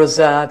Federal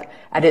Reserve,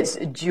 at its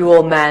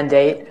dual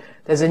mandate.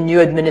 There's a new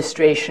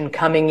administration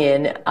coming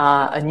in,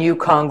 a new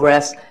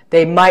Congress.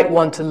 They might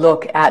want to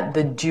look at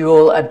the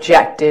dual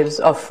objectives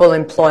of full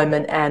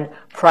employment and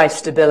price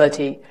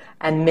stability,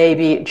 and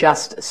maybe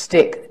just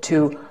stick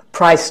to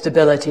price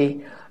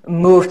stability.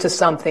 Move to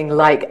something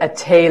like a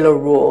Taylor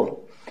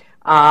rule,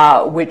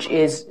 which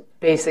is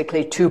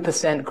basically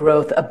 2%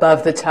 growth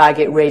above the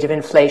target rate of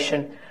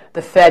inflation.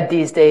 The Fed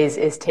these days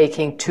is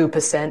taking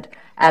 2%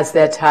 as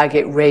their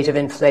target rate of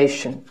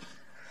inflation.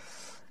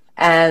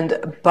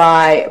 And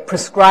by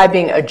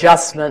prescribing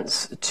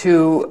adjustments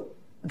to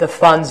the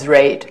funds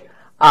rate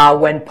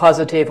when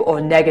positive or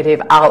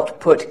negative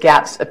output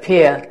gaps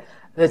appear,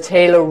 the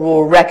Taylor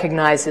rule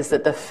recognizes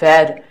that the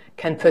Fed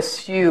can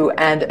pursue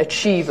and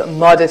achieve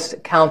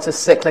modest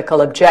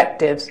counter-cyclical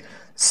objectives,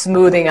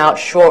 smoothing out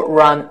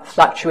short-run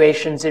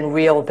fluctuations in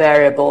real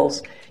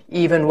variables,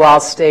 even while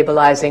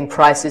stabilizing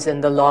prices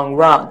in the long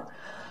run.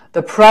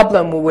 The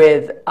problem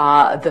with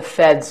the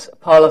Fed's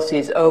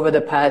policies over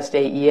the past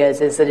 8 years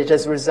is that it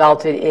has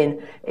resulted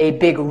in a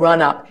big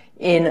run-up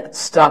in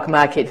stock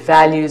market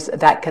values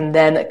that can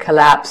then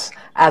collapse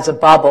as a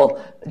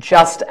bubble,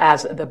 just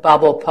as the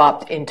bubble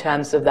popped in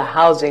terms of the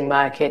housing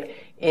market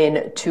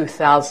in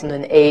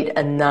 2008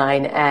 and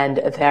 9 and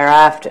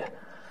thereafter.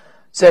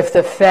 So if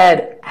the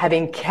Fed,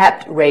 having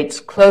kept rates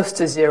close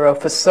to zero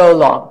for so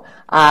long,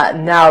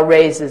 now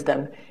raises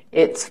them,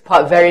 it's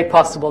very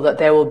possible that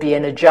there will be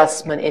an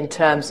adjustment in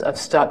terms of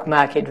stock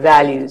market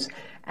values,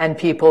 and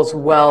people's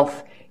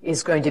wealth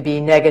is going to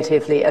be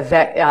negatively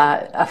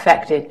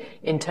affected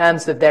in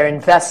terms of their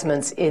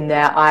investments in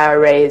their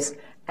IRAs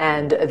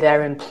and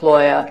their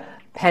employer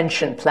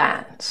pension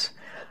plans.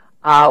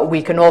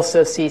 We can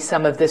also see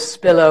some of this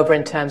spillover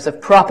in terms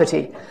of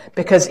property,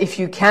 because if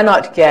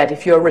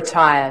you're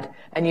retired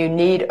and you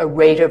need a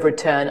rate of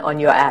return on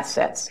your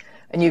assets,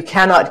 and you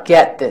cannot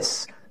get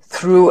this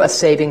through a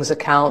savings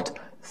account,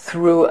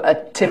 through a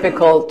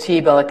typical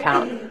T-bill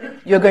account,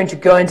 you're going to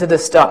go into the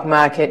stock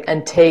market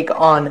and take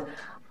on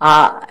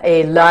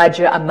a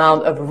larger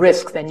amount of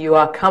risk than you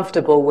are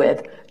comfortable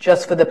with,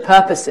 just for the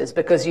purposes,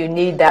 because you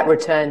need that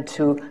return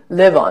to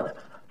live on.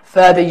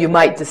 Further, you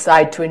might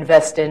decide to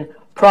invest in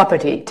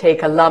property,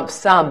 take a lump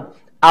sum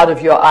out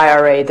of your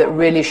IRA that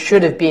really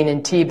should have been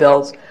in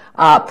T-bills,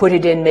 put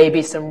it in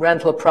maybe some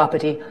rental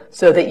property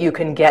so that you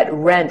can get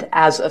rent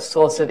as a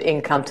source of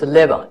income to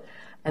live on.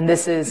 And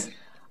this is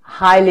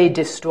highly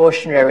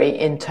distortionary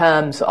in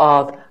terms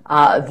of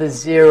the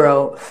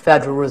zero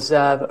Federal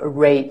Reserve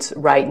rates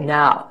right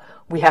now.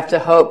 We have to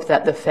hope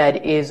that the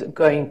Fed is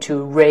going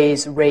to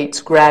raise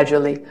rates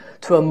gradually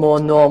to a more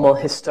normal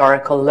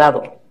historical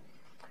level.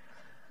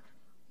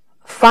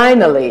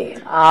 Finally,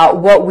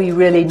 what we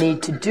really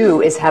need to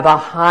do is have a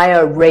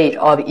higher rate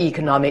of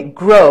economic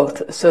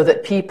growth so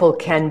that people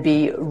can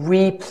be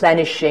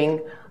replenishing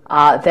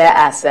their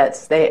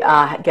assets. They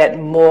get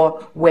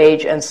more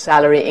wage and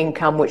salary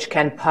income, which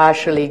can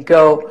partially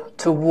go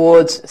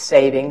towards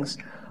savings.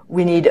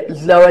 We need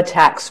lower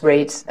tax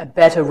rates, a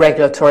better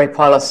regulatory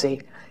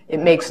policy. It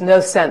makes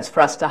no sense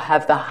for us to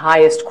have the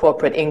highest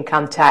corporate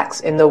income tax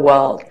in the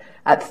world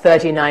at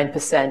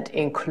 39%,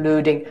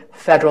 including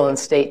federal and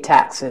state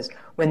taxes,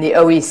 when the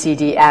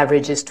OECD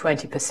average is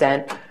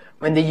 20%,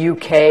 when the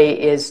UK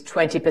is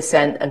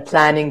 20% and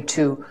planning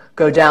to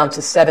go down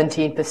to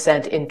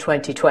 17% in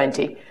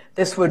 2020.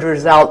 This would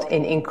result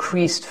in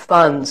increased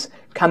funds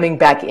coming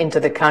back into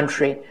the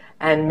country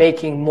and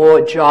making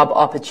more job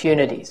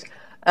opportunities.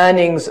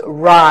 Earnings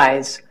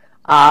rise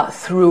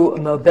through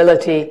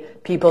mobility.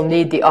 People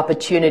need the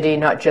opportunity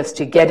not just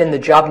to get in the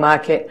job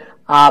market,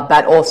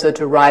 but also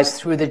to rise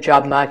through the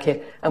job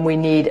market, and we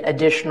need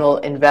additional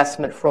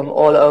investment from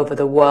all over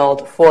the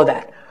world for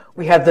that.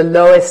 We have the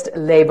lowest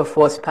labor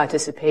force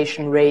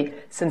participation rate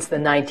since the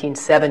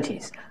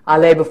 1970s. Our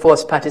labor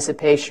force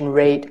participation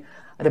rate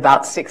at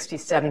about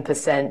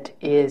 67%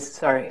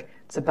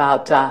 it's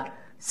about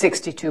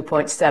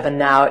 62.7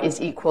 now,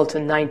 is equal to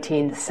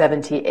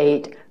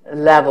 1978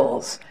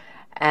 levels.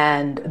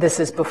 And this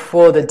is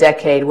before the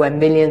decade where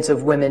millions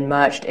of women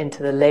marched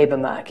into the labor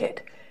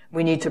market.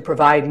 We need to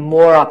provide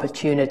more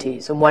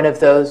opportunities, and one of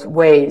those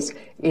ways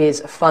is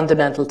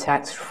fundamental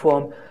tax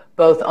reform,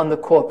 both on the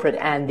corporate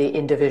and the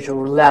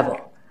individual level.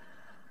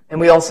 And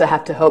we also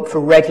have to hope for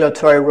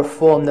regulatory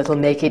reform that will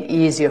make it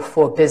easier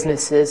for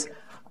businesses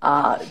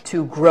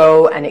to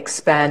grow and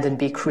expand and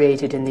be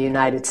created in the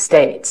United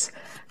States.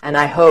 And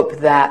I hope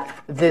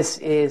that this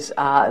is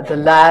the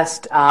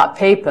last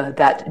paper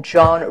that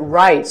John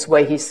writes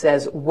where he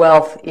says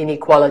wealth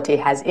inequality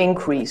has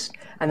increased,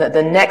 and that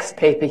the next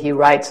paper he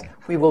writes,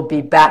 we will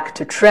be back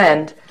to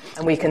trend,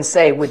 and we can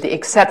say, with the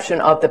exception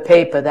of the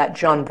paper that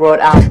John brought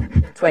out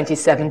in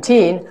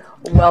 2017,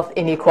 wealth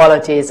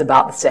inequality is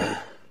about the same.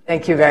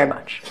 Thank you very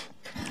much.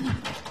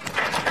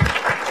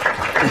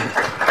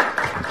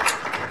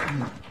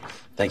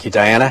 Thank you,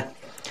 Diana.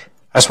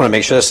 I just want to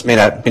make sure, this may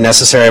not be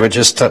necessary, but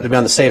just to be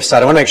on the safe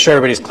side, I want to make sure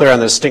everybody's clear on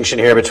the distinction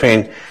here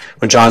between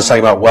when John's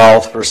talking about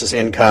wealth versus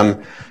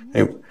income.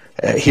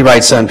 He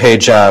writes on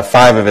page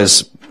 5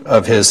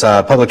 of his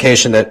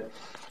publication that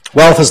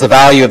wealth is the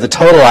value of the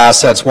total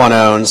assets one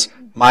owns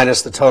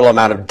minus the total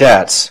amount of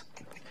debts.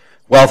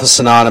 Wealth is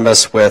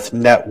synonymous with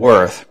net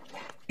worth.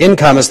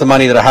 Income is the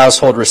money that a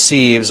household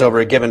receives over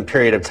a given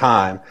period of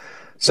time.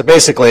 So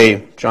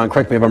basically, John,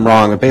 correct me if I'm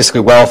wrong, but basically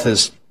wealth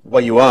is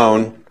what you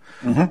own.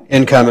 Mm-hmm.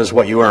 Income is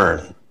what you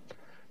earn.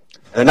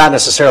 They're not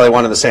necessarily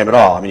one and the same at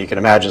all. I mean, you can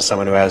imagine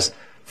someone who has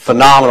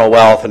phenomenal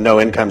wealth and no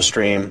income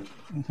stream,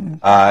 mm-hmm.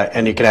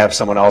 And you can have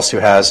someone else who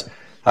has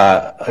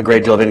a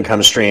great deal of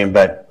income stream,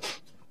 but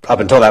up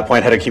until that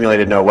point had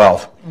accumulated no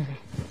wealth. Mm-hmm.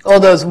 All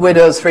those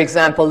widows, for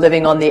example,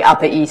 living on the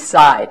Upper East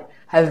Side,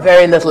 have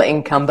very little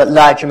income but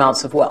large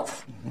amounts of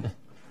wealth.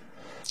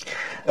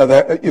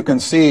 Mm-hmm. You can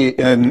see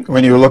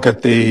when you look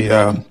at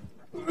the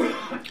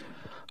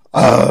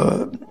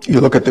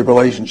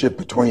relationship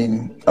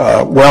between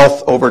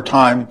wealth over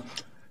time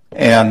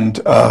and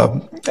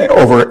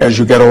over as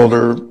you get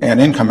older,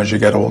 and income as you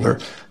get older.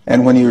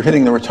 And when you're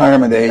hitting the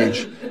retirement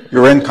age,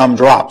 your income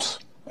drops,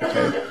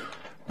 okay?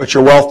 But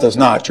your wealth does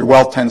not. Your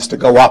wealth tends to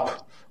go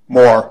up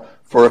more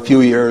for a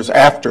few years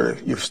after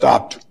you've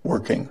stopped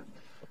working,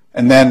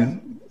 and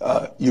then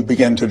you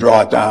begin to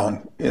draw it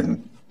down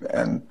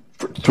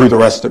through the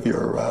rest of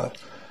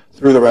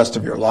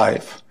your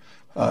life.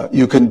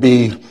 You can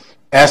be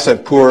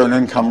asset poor and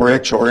income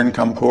rich, or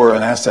income poor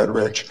and asset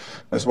rich,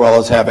 as well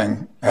as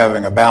having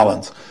a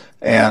balance.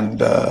 And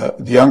the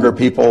younger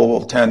people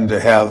will tend to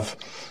have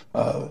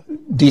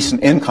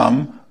decent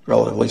income,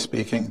 relatively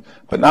speaking,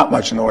 but not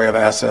much in the way of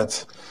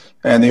assets.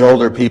 And the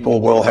older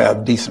people will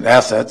have decent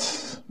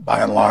assets,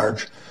 by and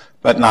large,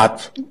 but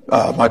not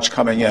much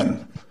coming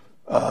in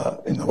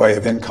the way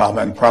of income,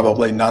 and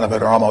probably none of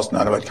it, or almost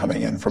none of it,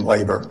 coming in from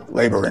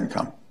labor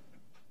income.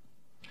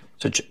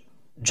 So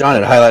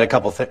John had highlighted a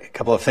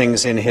couple of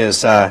things in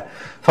his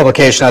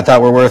publication I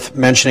thought were worth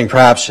mentioning,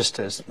 perhaps just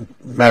as a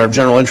matter of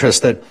general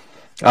interest. That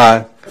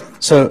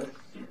so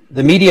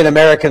the median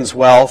American's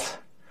wealth,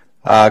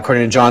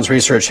 according to John's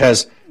research,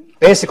 has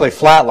basically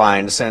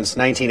flatlined since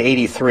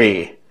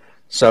 1983.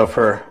 So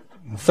for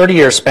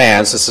 30-year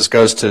spans, this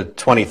goes to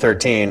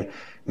 2013,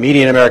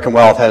 median American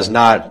wealth has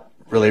not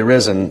really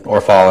risen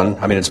or fallen.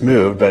 I mean, it's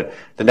moved, but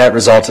the net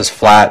result is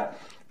flat.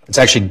 It's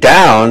actually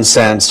down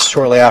since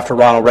shortly after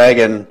Ronald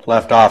Reagan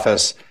left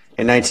office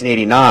in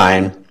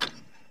 1989.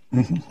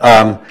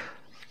 And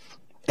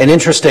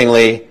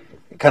interestingly,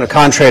 kind of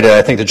contrary to,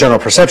 I think, the general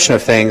perception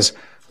of things,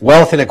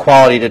 wealth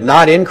inequality did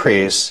not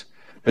increase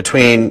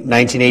between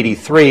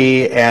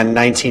 1983 and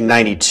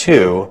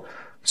 1992.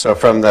 So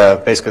from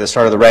basically the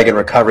start of the Reagan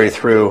recovery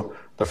through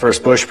the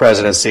first Bush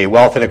presidency,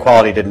 wealth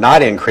inequality did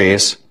not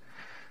increase.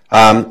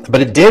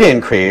 But it did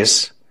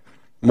increase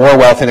more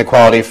wealth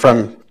inequality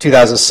from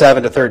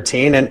 2007 to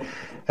 13, and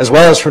as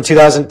well as from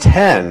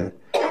 2010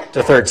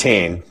 to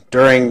 13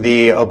 during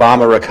the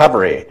Obama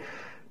recovery,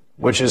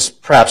 which is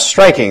perhaps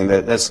striking.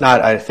 That's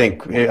not, I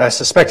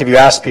suspect if you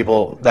asked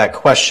people that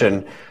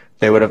question,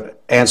 they would have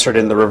answered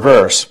in the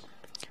reverse.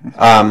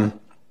 The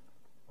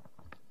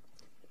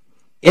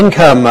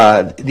income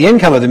of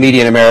the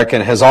median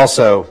American has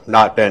also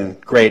not been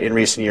great in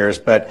recent years,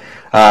 but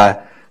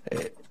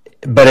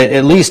it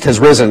at least has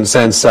risen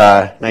since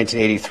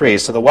 1983.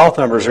 So the wealth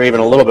numbers are even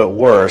a little bit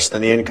worse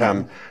than the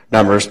income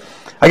numbers.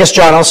 I guess,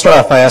 John, I'll start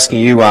off by asking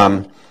you,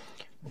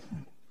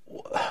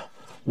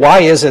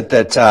 why is it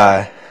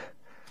that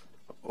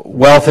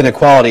wealth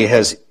inequality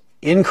has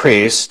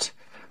increased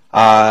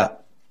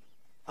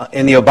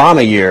in the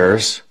Obama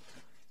years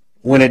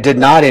when it did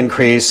not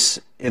increase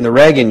in the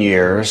Reagan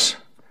years?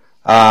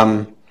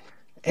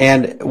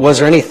 And was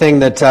there anything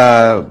that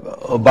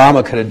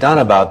Obama could have done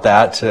about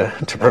that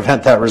to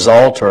prevent that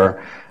result,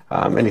 or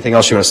anything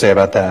else you want to say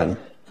about that?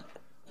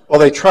 Well,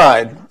 they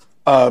tried.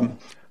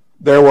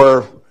 There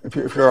were, if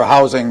you're a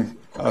housing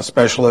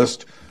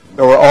specialist,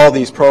 there were all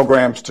these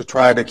programs to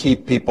try to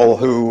keep people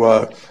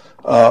who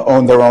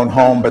owned their own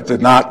home but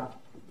did not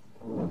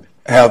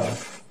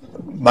have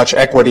much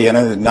equity in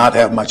it, did not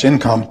have much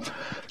income,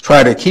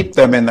 try to keep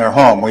them in their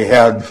home. We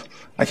had,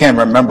 I can't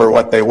remember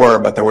what they were,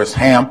 but there was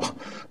HAMP,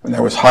 and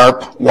there was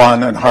HARP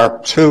 1 and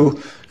HARP 2,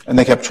 and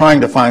they kept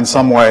trying to find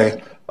some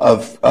way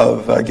of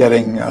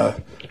getting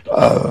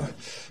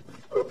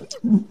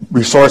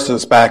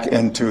resources back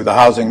into the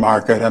housing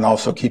market, and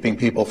also keeping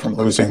people from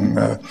losing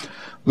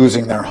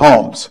their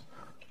homes.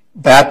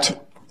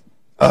 That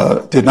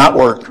did not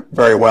work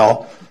very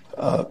well.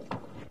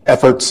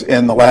 Efforts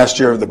in the last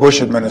year of the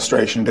Bush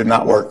administration did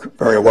not work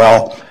very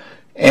well,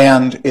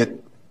 and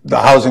the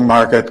housing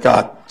market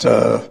got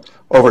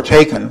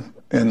overtaken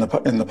in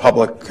the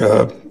public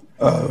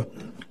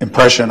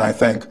impression, I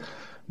think,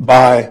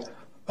 by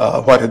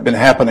what had been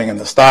happening in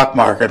the stock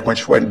market,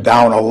 which went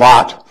down a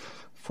lot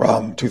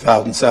from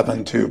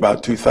 2007 to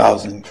about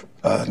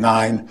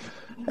 2009,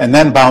 and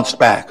then bounced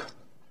back.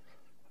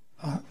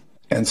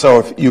 And so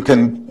if you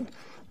can,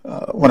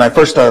 when I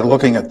first started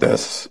looking at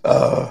this,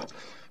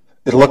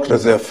 it looked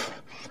as if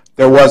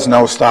there was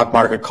no stock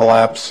market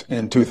collapse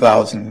in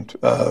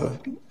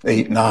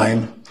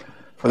 2008-9.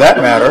 For that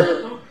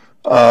matter,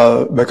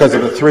 because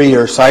of the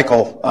 3-year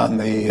cycle on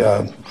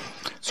the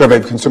Survey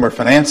of Consumer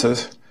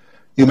Finances,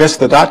 you missed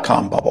the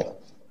dot-com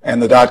bubble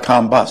and the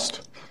dot-com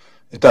bust.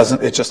 It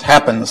just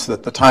happens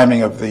that the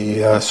timing of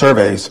the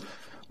surveys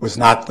was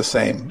not the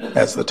same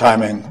as the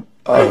timing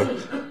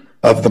of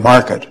the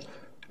market.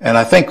 And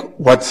I think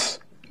what's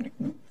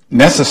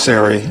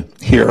necessary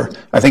here,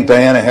 I think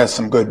Diana has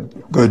some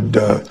good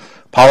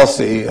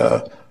policy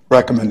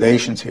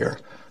recommendations here,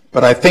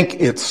 but I think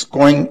it's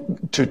going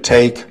to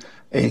take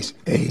a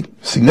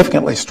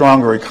significantly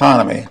stronger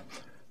economy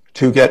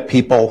to get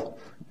people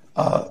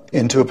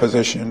into a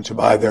position to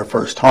buy their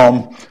first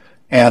home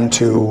and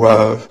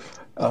to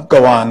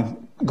go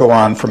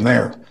on from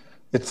there.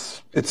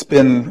 It's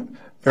been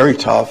very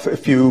tough.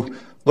 If you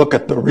look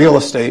at the real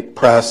estate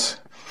press,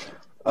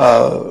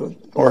 or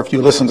if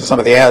you listen to some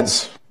of the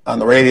ads on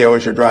the radio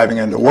as you're driving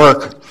into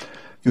work,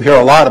 you hear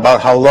a lot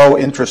about how low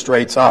interest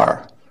rates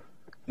are.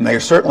 And they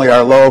certainly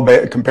are low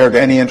compared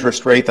to any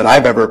interest rate that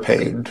I've ever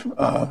paid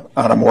on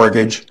a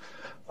mortgage.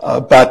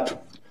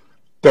 But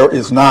there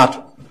is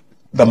not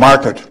the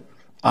market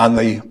on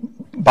the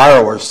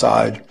borrower's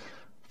side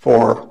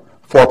for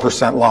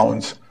 4%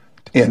 loans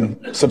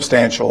in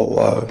substantial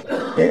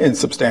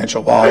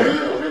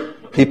volume.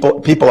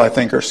 People, I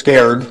think, are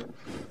scared.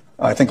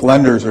 I think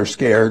lenders are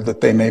scared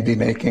that they may be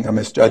making a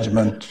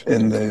misjudgment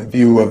in the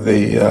view of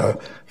the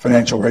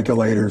financial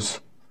regulators,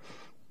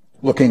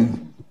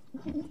 looking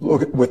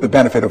with the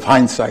benefit of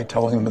hindsight,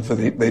 telling them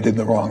that they did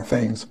the wrong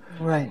things.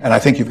 Right. And I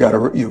think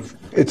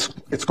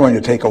it's going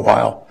to take a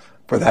while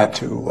for that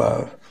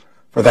to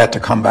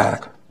come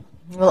back.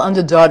 Well,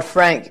 under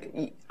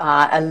Dodd-Frank,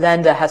 a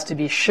lender has to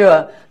be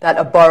sure that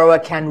a borrower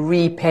can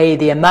repay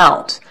the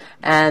amount.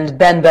 And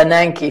Ben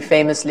Bernanke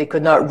famously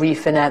could not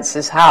refinance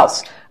his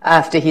house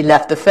after he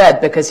left the Fed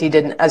because he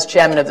didn't, as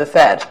chairman of the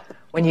Fed,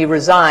 when he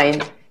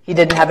resigned, he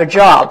didn't have a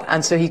job,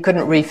 and so he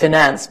couldn't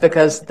refinance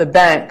because the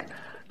bank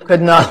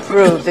could not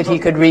prove that he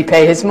could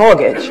repay his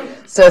mortgage.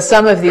 So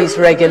some of these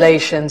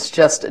regulations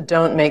just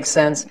don't make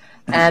sense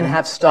and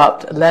have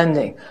stopped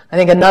lending. I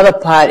think another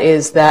part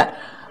is that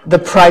the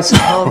price of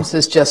homes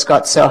has just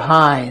got so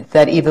high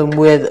that even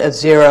with a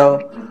 3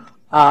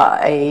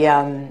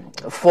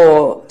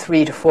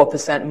 to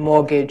 4%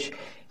 mortgage,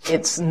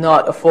 it's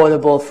not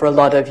affordable for a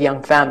lot of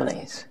young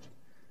families.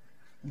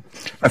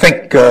 I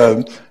think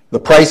the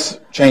price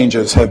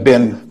changes have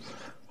been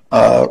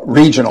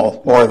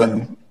regional more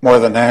than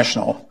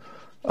national.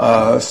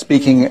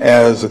 Speaking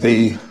as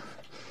the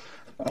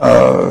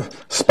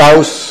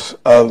spouse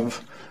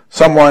of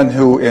someone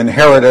who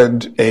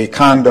inherited a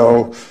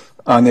condo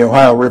on the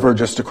Ohio River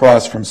just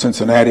across from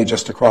Cincinnati,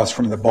 just across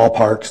from the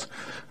ballparks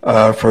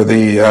for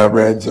the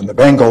Reds and the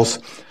Bengals,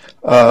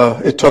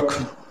 it took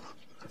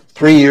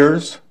 3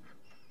 years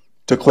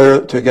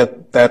to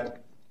get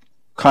that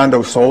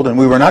condo sold, and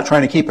we were not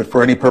trying to keep it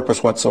for any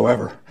purpose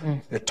whatsoever.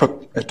 It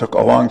took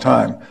a long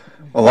time.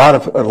 A lot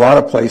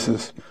of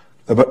places,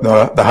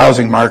 the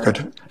housing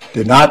market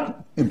did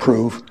not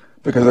improve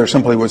because there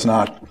simply was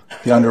not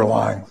the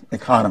underlying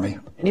economy.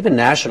 And even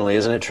nationally,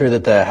 isn't it true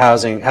that the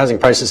housing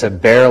prices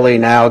have barely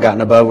now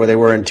gotten above where they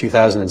were in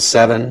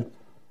 2007?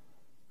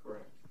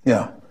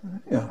 Yeah.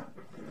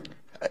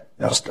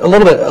 Just a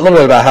little bit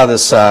about how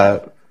this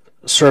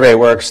survey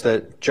works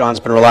that John's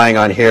been relying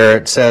on here.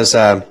 It says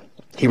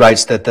he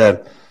writes that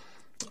the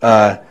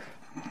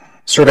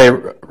survey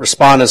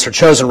respondents are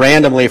chosen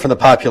randomly from the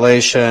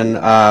population.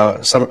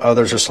 Some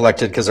others are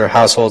selected because they're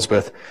households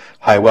with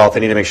high wealth. They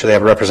need to make sure they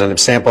have a representative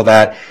sample of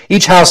that.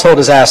 Each household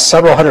is asked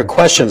several hundred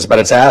questions about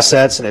its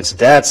assets and its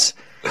debts,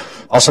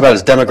 also about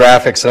its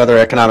demographics and other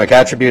economic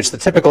attributes. The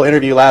typical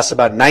interview lasts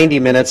about 90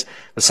 minutes,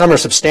 but some are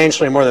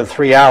substantially more than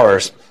 3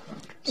 hours.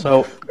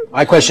 So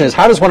my question is,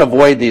 how does one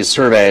avoid these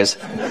surveys?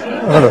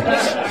 How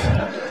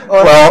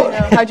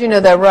do you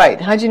know they're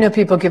right? How do you know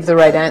people give the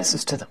right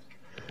answers to them?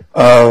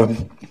 Well,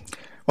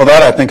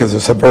 that I think is a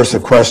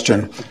subversive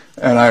question,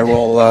 and I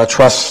will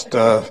trust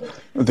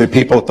the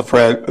people at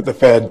the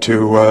Fed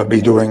to be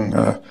doing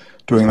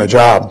the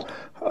job.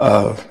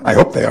 I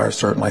hope they are,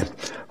 certainly.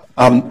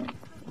 Now,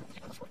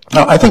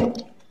 I think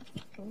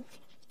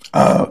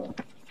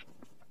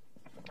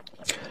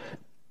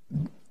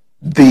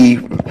the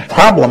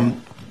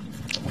problem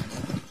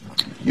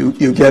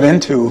you get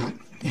into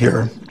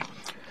here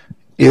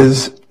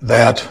is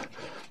that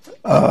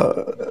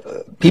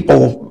the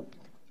people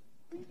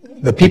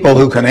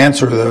who can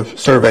answer the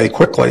survey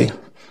quickly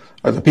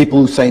are the people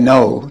who say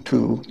no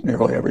to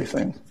nearly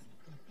everything.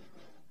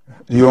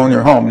 Do you own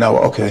your home? No.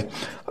 Okay.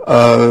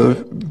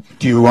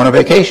 Do you want a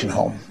vacation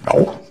home?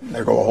 No.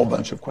 There go a whole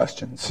bunch of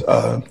questions.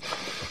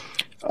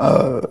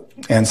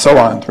 And so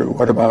on through.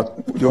 What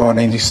about, do you own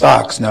any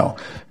stocks? No.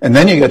 And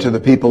then you get to the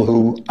people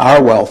who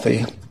are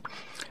wealthy,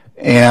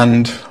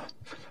 and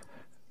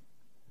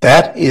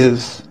that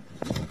is,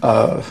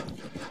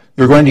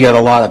 you're going to get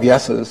a lot of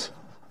yeses,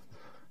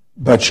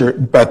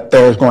 but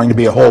there's going to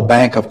be a whole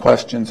bank of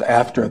questions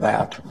after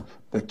that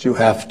you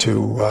have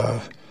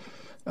to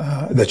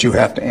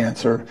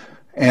answer.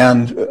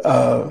 And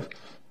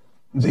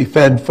the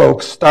Fed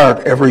folks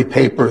start every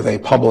paper they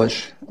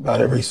publish about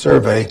every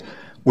survey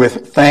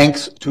with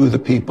thanks to the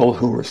people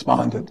who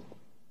responded,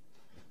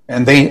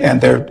 and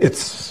their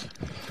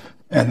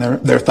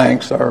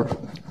thanks are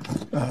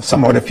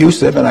somewhat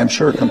effusive, and I'm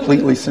sure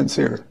completely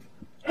sincere.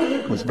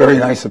 It was very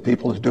nice of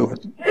people to do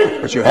it,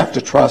 but you have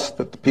to trust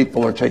that the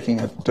people are taking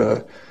it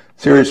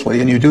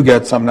seriously, and you do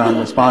get some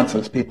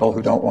non-responses, people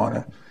who don't want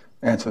to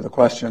answer the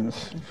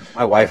questions.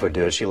 My wife would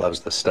do it. She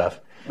loves this stuff.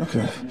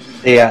 Okay.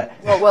 Yeah.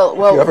 Do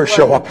you ever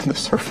show up in the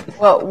survey?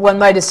 Well, one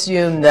might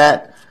assume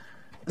that,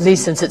 at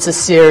least since it's a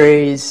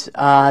series,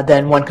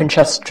 then one can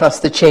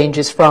trust the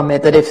changes from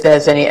it, that if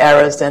there's any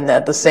errors, then they're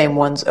the same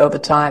ones over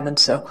time, and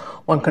so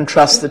one can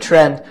trust the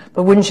trend.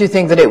 But wouldn't you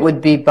think that it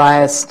would be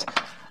biased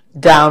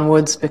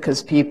downwards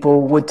because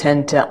people would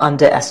tend to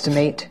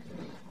underestimate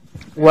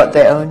what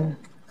they own?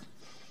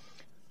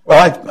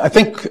 Well, I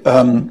think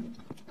one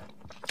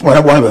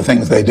of the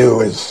things they do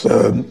is,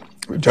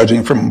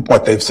 judging from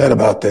what they've said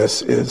about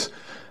this, is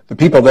the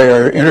people they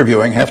are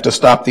interviewing have to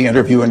stop the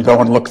interview and go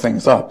and look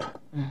things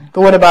up.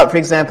 But what about, for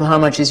example, how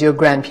much is your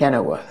grand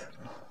piano worth?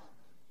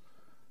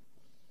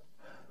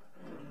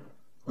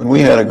 when we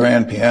had a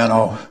grand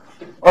piano.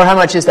 Or how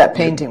much is that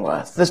painting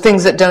worth? The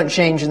things that don't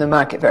change in the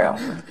market very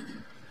often.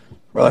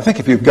 Well, I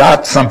think if you've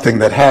got something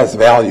that has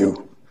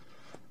value,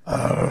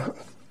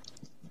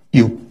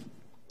 you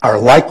are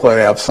likely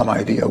to have some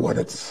idea what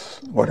it's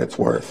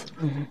worth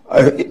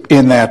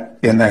in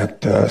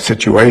that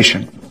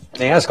situation.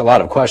 They ask a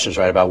lot of questions,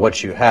 right, about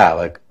what you have.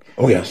 Like,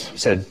 oh yes, you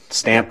said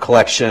stamp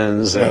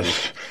collections and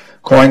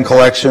coin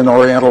collection,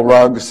 Oriental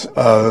rugs.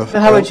 So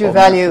how would you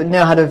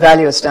know how to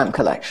value a stamp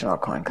collection or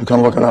coin collection? You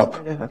can look it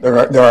up.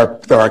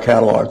 There are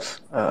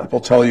catalogs. Will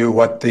tell you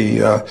what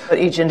what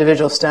each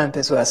individual stamp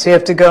is worth. So you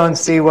have to go and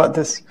see what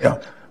this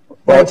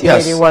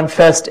 1981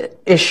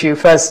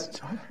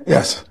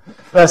 yes.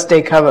 first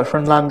day cover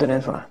from London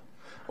is worth.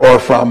 Or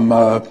from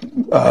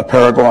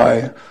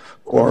Paraguay,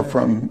 or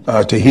from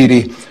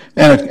Tahiti,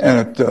 and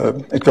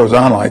it goes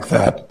on like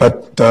that.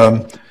 But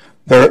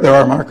there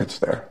are markets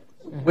there.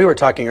 We were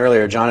talking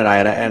earlier, John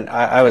and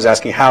I was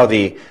asking how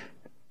do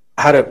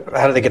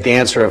they get the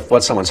answer of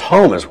what someone's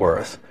home is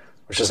worth,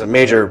 which is a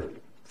major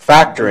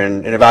factor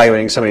in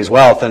evaluating somebody's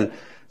wealth. And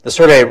the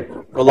survey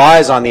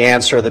relies on the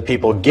answer that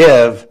people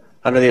give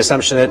under the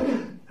assumption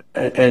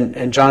that,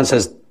 and John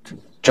says,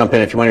 jump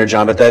in if you want to hear,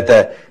 John, but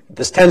that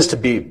this tends to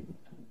be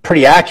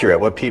pretty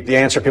accurate, the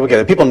answer people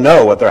give. People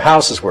know what their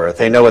house is worth.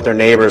 They know what their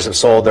neighbors have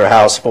sold their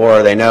house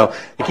for. They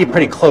keep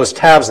pretty close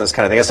tabs on this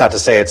kind of thing. That's not to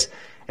say it's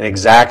an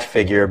exact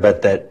figure,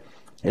 but that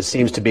it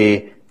seems to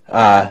be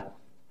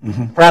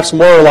perhaps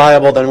more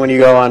reliable than when you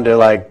go on to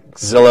like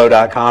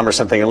Zillow.com or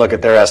something and look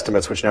at their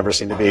estimates, which never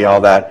seem to be all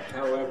that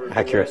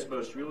accurate. However,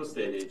 most real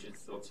estate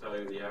agents, they'll tell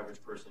you the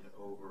average person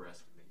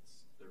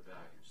overestimates their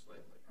value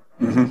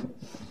slightly.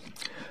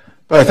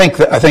 But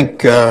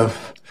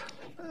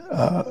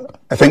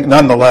I think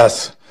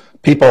nonetheless,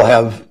 people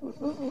have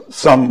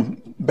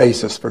some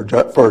basis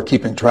for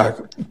keeping track,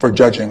 for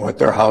judging what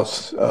their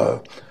house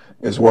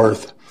is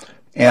worth.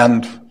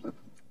 And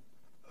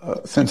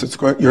since it's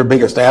your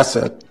biggest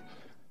asset,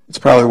 it's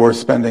probably worth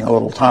spending a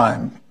little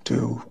time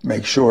to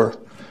make sure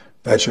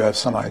that you have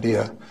some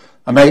idea.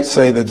 I might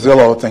say that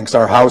Zillow thinks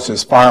our house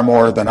is far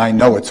more than I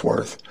know it's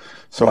worth,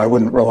 so I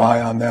wouldn't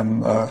rely on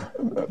them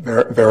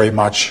very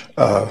much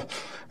at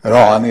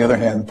all. On the other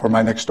hand, for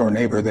my next door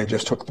neighbor, they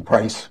just took the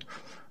price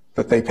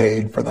that they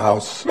paid for the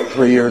house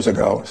 3 years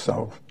ago.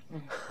 So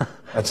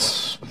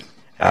that's.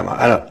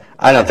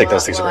 I don't think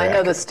those things are I know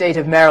accurate. the state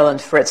of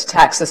Maryland, for its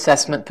tax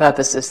assessment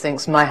purposes,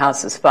 thinks my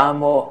house is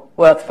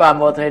worth far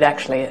more than it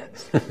actually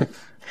is.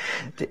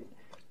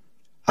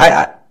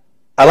 I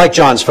like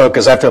John's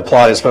focus. I have to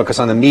applaud his focus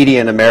on the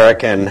median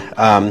American.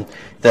 If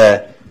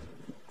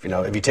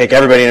you take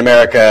everybody in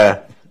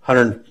America,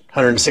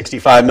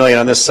 165 million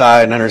on this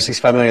side,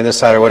 165 million on this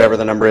side, or whatever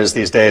the number is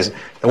these days,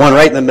 the one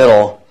right in the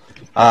middle,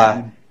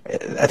 I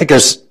think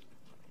there's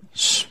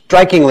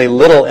strikingly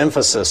little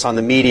emphasis on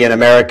the median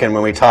American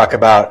when we talk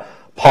about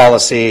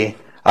policy,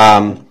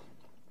 and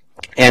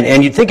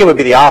you'd think it would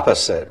be the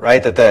opposite,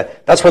 right?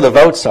 That's where the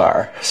votes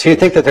are. So you'd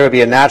think that there would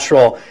be a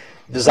natural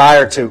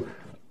desire to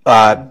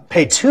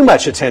pay too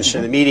much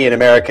attention to the median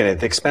American at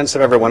the expense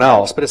of everyone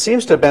else, but it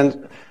seems to have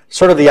been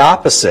sort of the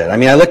opposite. I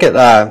mean, I look at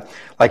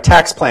like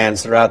tax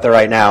plans that are out there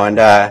right now, and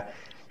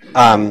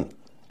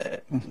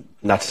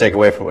not to take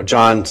away from what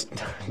John's,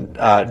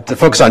 to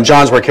focus on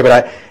John's work here,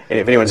 but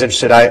if anyone's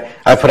interested,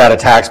 I put out a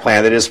tax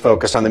plan that is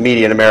focused on the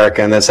median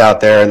American that's out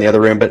there in the other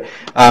room. But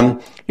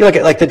you look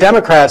at, like, the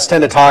Democrats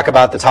tend to talk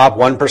about the top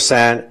 1%,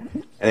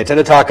 and they tend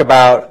to talk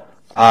about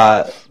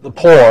the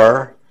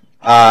poor,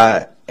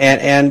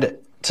 and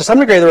to some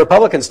degree, the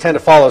Republicans tend to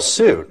follow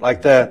suit.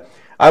 Like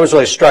I was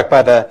really struck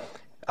by the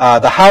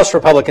House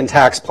Republican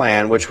tax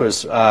plan, which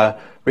was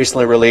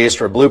recently released,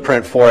 or a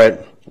blueprint for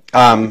it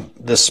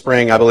this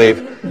spring, I believe.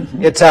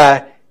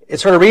 It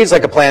sort of reads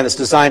like a plan that's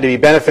designed to be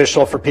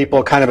beneficial for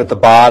people kind of at the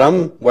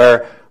bottom,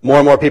 where more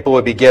and more people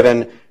would be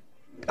given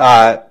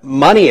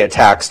money at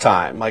tax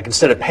time. Like,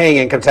 instead of paying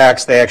income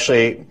tax, they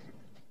actually,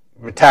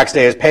 tax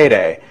day is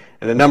payday,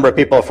 and the number of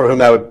people for whom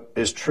that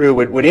is true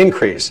would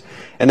increase.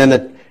 And then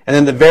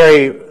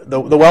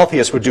the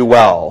wealthiest would do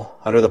well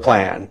under the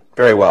plan,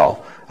 very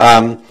well.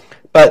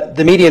 But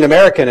the median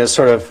American is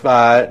sort of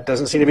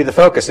doesn't seem to be the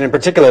focus. And in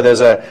particular,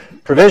 there's a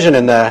provision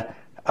in the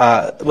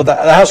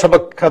House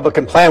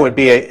Republican plan would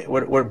make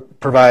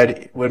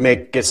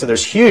it so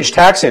there's huge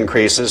tax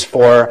increases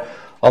for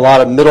a lot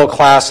of middle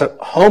class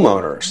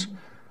homeowners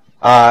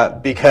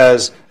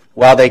because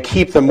while they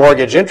keep the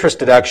mortgage interest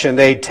deduction,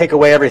 they take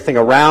away everything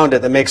around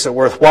it that makes it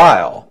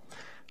worthwhile,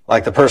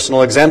 like the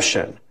personal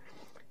exemption.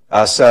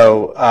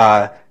 So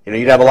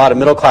you'd have a lot of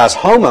middle class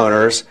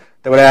homeowners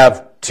that would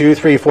have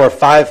 $2,000, $3,000,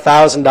 $4,000,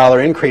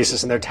 $5,000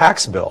 increases in their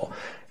tax bill,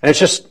 and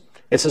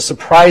it's a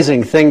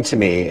surprising thing to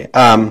me.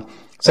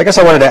 So I guess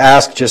I wanted to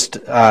ask just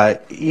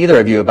either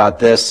of you about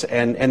this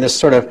and this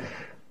sort of,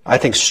 I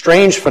think,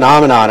 strange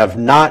phenomenon of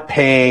not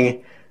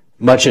paying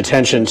much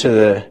attention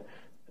or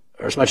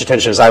as much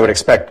attention as I would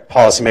expect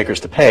policymakers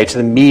to pay to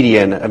the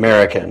median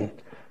American.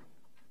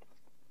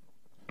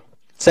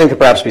 Same could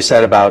perhaps be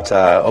said about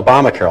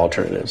Obamacare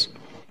alternatives.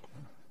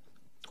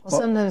 Well,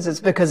 Sometimes it's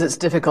because it's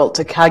difficult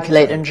to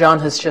calculate, and John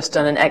has just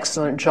done an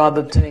excellent job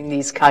of doing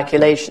these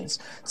calculations.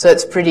 So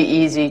it's pretty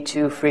easy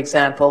to, for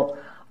example,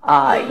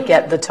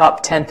 get the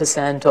top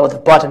 10% or the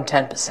bottom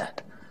 10%.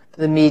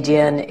 The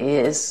median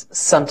is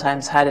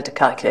sometimes harder to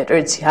calculate, or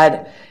it's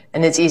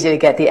easier to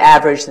get the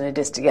average than it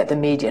is to get the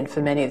median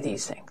for many of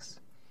these things.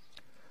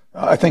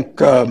 I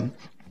think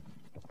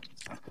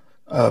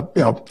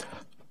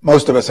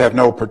most of us have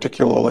no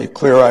particularly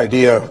clear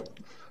idea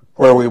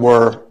where we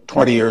were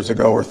 20 years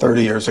ago or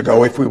 30 years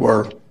ago, if we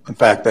were, in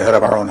fact, the head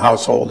of our own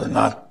household and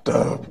not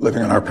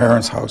living in our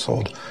parents'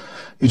 household.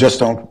 You just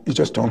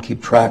don't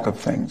keep track of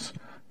things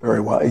very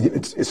well.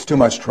 It's too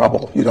much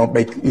trouble. We don't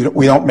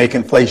make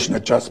inflation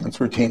adjustments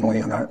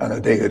routinely on a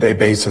day-to-day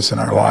basis in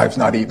our lives,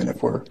 not even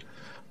if we're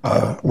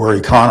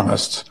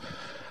economists.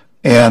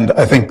 And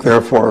I think,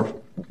 therefore,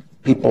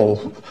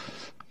 people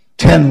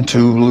tend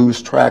to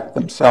lose track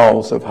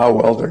themselves of how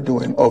well they're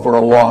doing over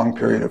a long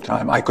period of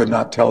time. I could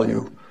not tell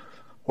you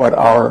what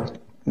our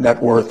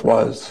net worth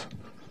was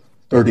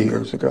 30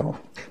 years ago.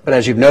 But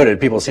as you've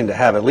noted, people seem to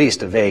have at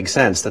least a vague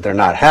sense that they're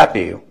not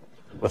happy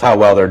with how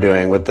well they're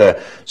doing, with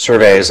the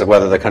surveys of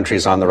whether the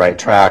country's on the right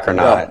track or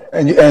not.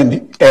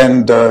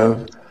 And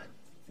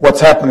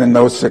what's happened in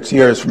those 6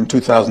 years from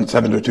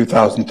 2007 to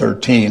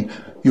 2013,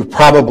 you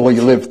probably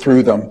lived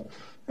through them,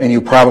 and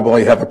you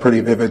probably have a pretty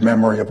vivid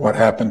memory of what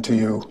happened to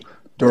you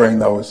during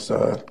those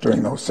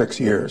 6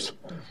 years.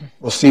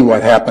 We'll see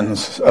what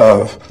happens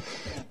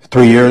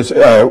 3 years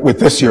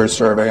with this year's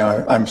survey.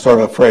 I'm sort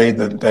of afraid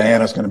that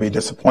Diana's going to be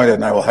disappointed,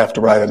 and I will have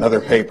to write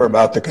another paper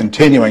about the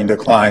continuing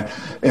decline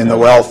in the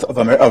wealth of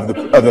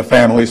the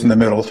families in the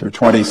middle through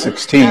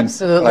 2016.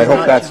 Absolutely. I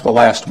hope that's the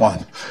last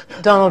one.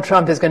 Donald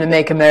Trump is going to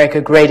make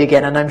America great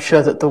again, and I'm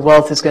sure that the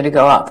wealth is going to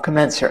go up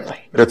commensurately.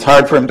 But it's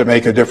hard for him to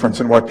make a difference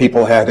in what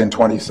people had in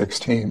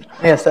 2016.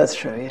 Yes, that's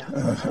true,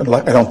 yeah.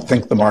 I don't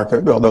think the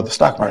market, although the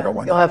stock market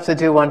went. You'll have to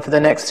do one for the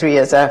next 3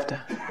 years after.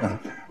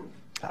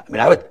 I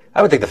mean,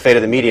 I would think the fate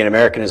of the median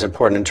American is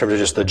important in terms of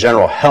just the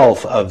general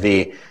health of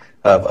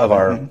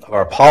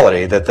our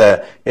polity.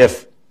 That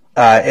if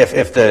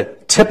the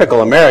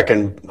typical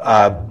American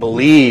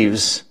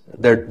believes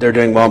they're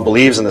doing well and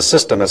believes in the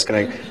system, it's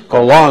going to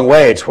go a long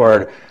way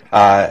toward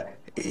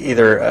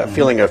either a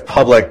feeling of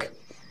public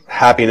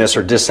happiness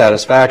or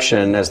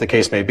dissatisfaction, as the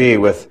case may be,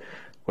 with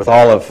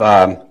all of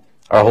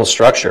our whole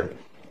structure.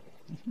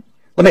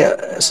 Let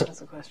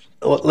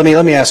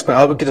me ask.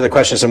 I'll get to the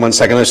questions in 1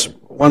 second. There's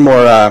one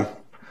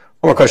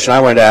more question I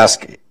wanted to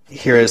ask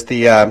here is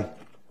the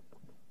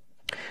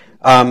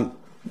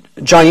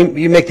John.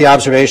 You make the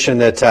observation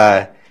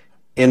that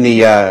in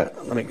the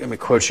let me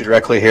quote you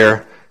directly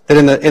here, that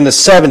in the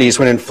 70s,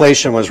 when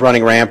inflation was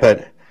running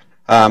rampant,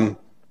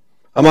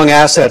 among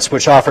assets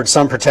which offered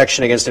some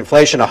protection against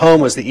inflation, a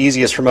home was the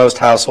easiest for most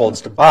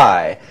households to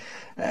buy.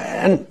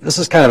 And this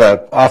is kind of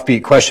an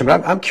offbeat question,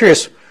 but I'm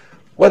curious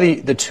whether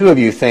the two of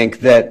you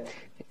think that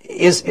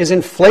is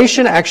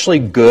inflation actually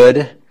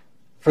good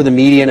for the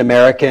median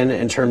American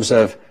in terms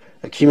of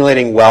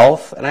accumulating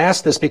wealth? And I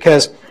ask this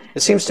because it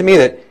seems to me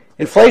that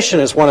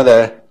inflation is one of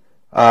the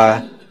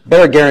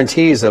better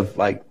guarantees of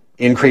like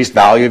increased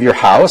value of your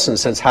house, and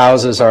since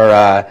houses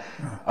are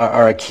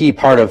a key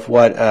part of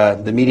what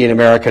the median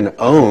American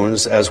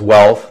owns as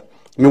wealth,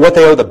 I mean, what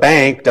they owe the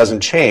bank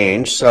doesn't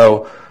change,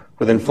 so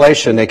with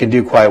inflation they can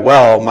do quite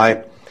well.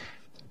 My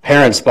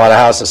parents bought a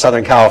house in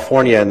Southern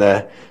California in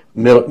the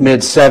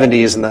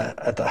mid-70s, and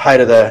at the height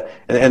of and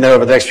then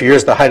over the next few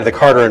years, the height of the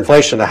Carter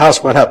inflation, the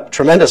house went up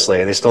tremendously,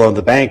 and they still owe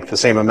the bank the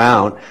same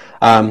amount.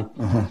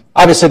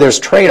 Obviously, there's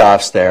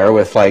trade-offs there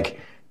with like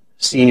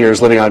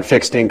seniors living on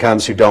fixed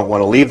incomes who don't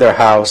want to leave their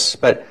house.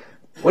 But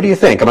what do you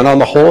think? I mean, on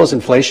the whole, is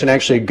inflation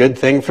actually a good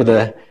thing for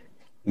the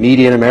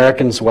median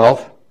American's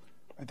wealth?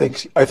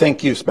 I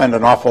think you spend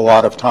an awful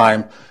lot of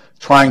time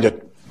trying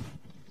to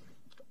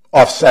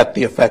offset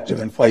the effect of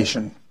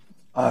inflation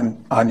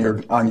on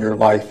your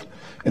life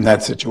in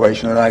that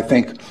situation. And I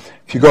think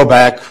if you go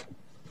back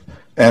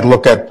and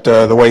look at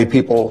the way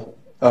people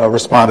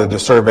responded to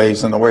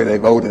surveys and the way they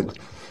voted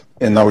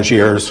in those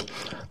years,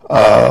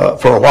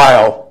 for a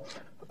while,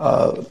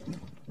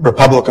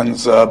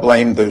 Republicans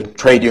blamed the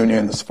trade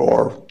unions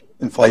for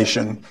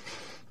inflation,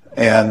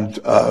 and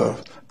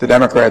the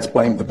Democrats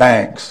blamed the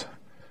banks.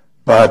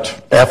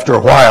 But after a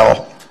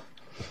while,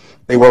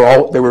 they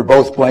were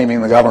both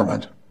blaming the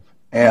government,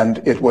 and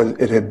it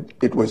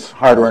was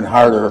harder and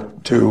harder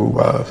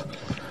to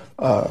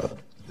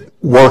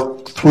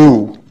work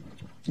through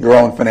your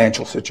own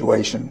financial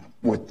situation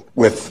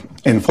with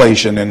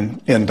inflation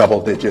in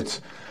double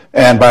digits.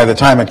 And by the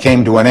time it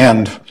came to an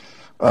end,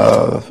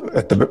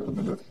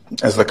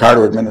 as the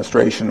Carter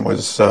administration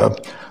was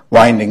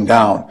winding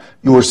down,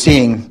 you were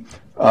seeing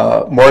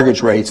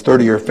mortgage rates,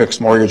 30-year fixed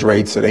mortgage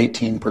rates at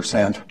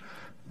 18%,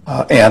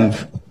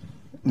 and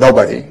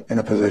nobody in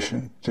a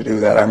position to do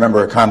that. I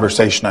remember a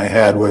conversation I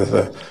had with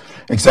an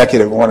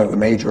executive of one of the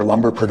major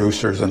lumber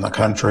producers in the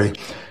country,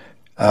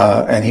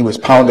 and he was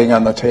pounding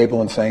on the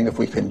table and saying, if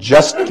we can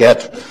just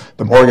get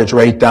the mortgage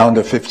rate down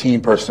to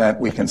 15%,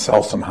 we can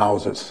sell some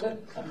houses.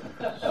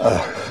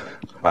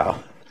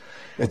 Wow.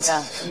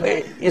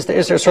 Is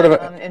there sort of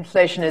a...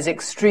 Inflation is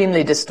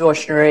extremely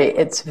distortionary.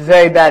 It's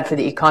very bad for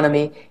the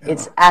economy.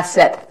 It's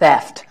asset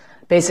theft.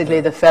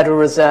 Basically, the Federal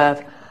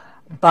Reserve,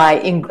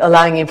 by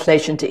allowing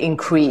inflation to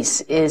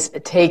increase, is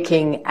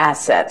taking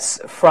assets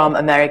from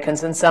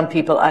Americans. And some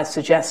people are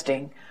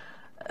suggesting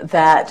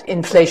that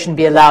inflation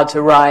be allowed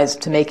to rise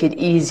to make it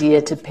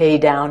easier to pay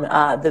down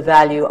the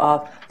value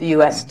of the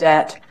U.S.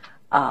 debt.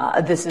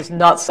 This is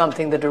not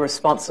something that a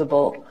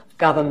responsible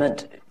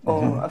government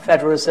or a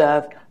Federal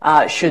Reserve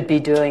should be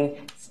doing.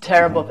 It's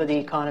terrible for the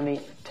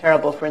economy,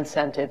 terrible for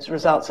incentives,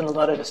 results in a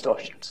lot of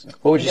distortions.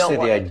 What would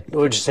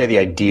you say the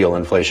ideal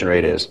inflation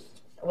rate is?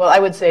 Well, I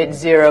would say it's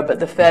 0, but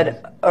the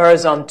Fed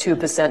errs on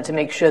 2% to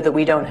make sure that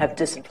we don't have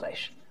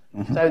disinflation.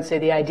 So I would say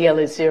the ideal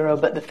is 0,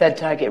 but the Fed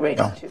target rate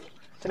is 2,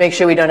 to make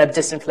sure we don't have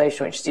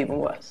disinflation, which is even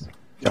worse.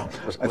 Yeah,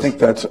 I think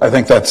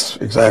that's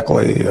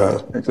exactly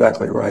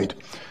right.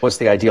 What's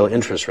the ideal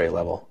interest rate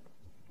level?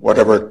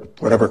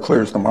 Whatever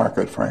clears the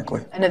market,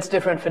 frankly. And it's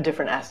different for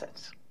different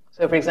assets.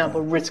 So, for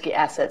example, risky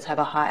assets have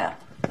a higher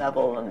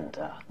level, and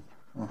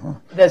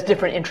there's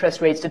different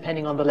interest rates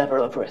depending on the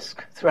level of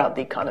risk throughout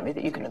the economy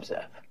that you can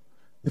observe.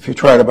 If you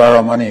try to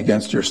borrow money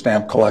against your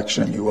stamp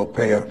collection, you will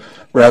pay a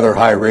rather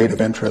high rate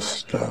of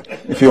interest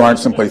if you aren't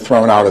simply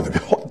thrown out of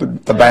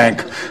the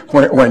bank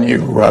when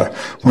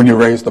you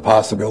raise the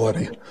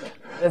possibility.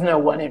 There's no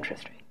one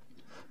interest rate.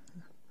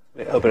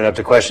 Let me open it up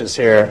to questions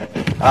here.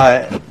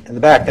 In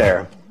the back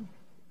there.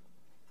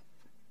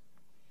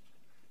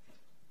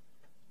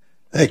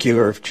 Thank you,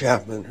 Irv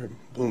Chapman,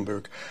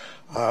 Bloomberg.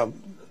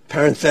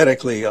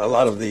 Parenthetically, a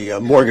lot of the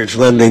mortgage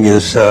lending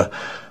is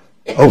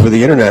over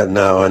the internet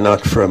now and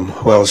not from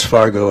Wells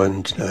Fargo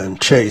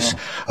and Chase.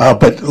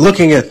 But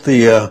looking at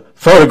the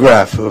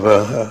photograph of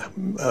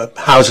a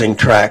housing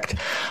tract,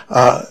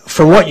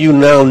 from what you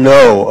now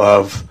know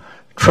of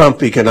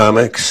Trump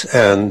economics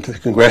and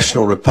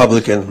congressional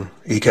Republican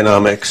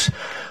economics,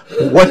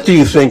 what do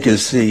you think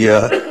is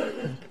the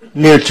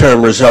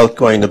near-term result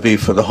going to be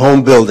for the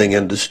home building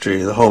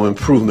industry, the home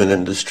improvement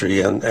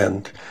industry,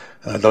 and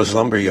those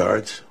lumber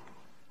yards?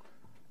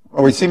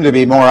 Well, we seem to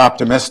be more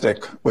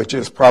optimistic, which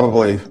is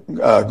probably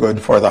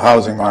good for the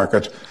housing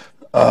market,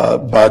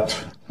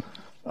 but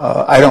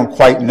I don't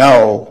quite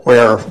know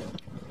where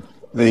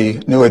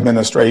the new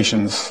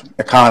administration's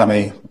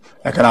economic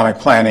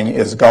planning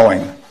is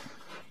going.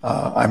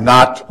 I'm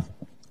not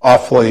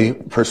awfully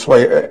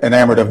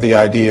enamored of the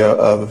idea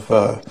of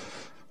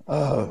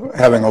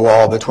having a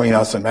wall between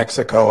us and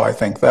Mexico. I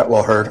think that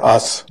will hurt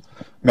us,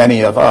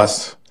 many of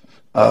us,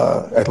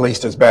 at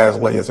least as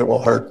badly as it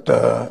will hurt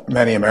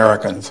many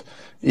Americans,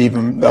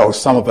 even though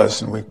some of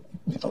us, and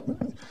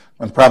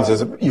the problem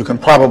is you can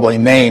probably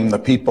name the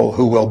people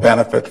who will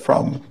benefit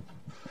from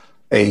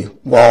a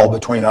wall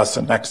between us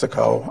and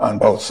Mexico on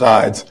both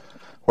sides,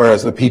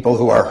 whereas the people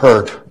who are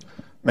hurt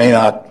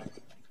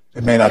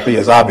it may not be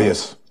as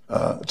obvious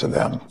to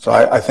them. So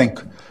I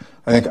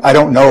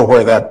don't know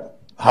where that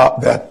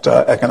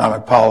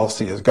economic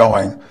policy is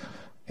going,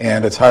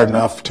 and it's hard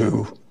enough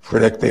to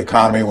predict the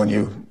economy when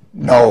you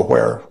know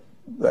where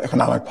the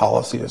economic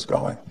policy is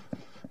going.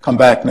 Come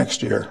back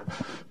next year. Do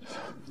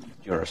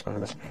you want to respond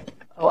to this?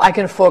 Oh, I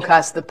can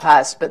forecast the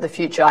past, but the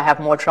future I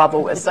have more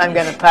trouble with, so I'm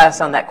going to pass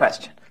on that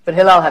question. But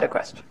Hillel had a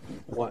question.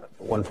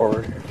 One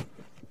forward.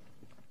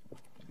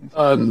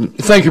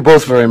 Thank you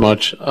both very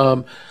much.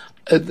 I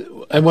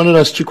wanted to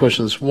ask two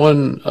questions.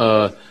 One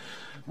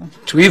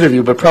to either of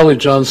you, but probably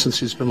John, since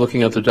he's been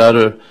looking at the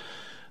data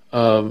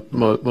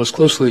most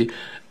closely.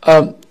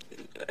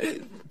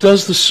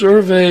 Does the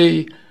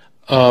survey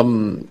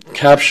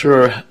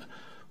capture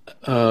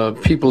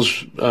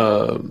people's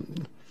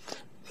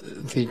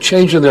the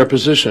change in their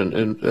position,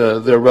 in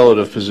their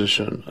relative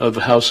position of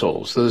the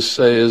households? Does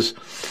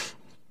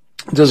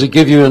it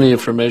give you any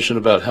information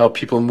about how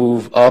people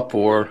move up,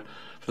 or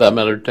for that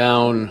matter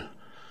down,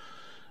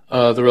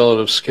 the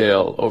relative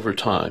scale over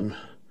time?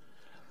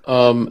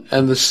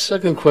 And the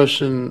second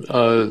question,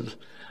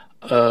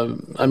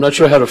 I'm not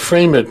sure how to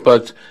frame it,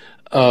 but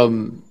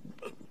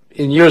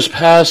in years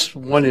past,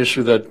 one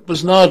issue that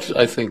was not,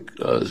 I think,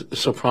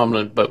 so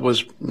prominent, but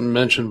was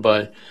mentioned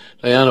by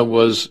Diana,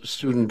 was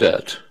student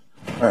debt.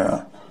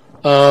 Yeah.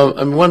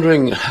 I'm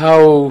wondering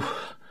how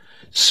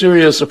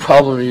serious a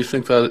problem you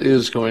think that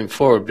is going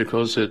forward,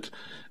 because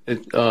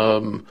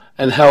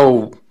and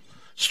how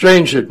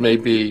strange it may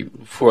be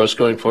for us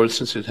going forward,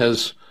 since it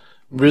has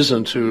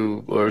risen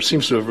to, or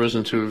seems to have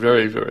risen to,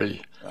 very,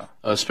 very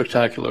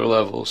spectacular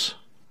levels.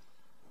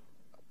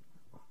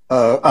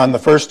 On the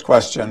first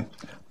question,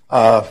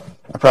 I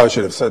probably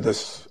should have said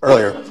this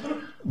earlier.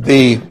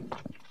 The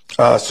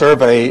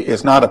survey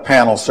is not a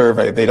panel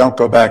survey. They don't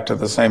go back to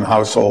the same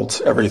households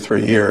every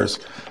 3 years.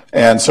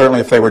 And certainly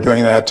if they were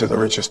doing that to the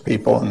richest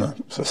people in the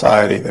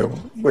society, there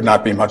would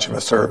not be much of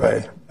a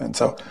survey. And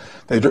so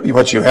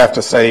what you have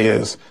to say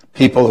is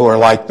people who are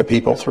like the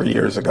people 3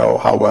 years ago,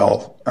 how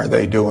well are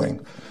they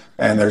doing?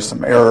 And there's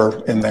some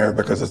error in there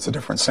because it's a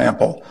different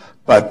sample.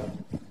 But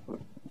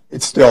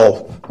it's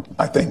still,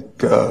 I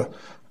think, a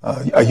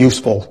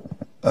useful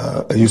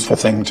a useful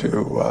thing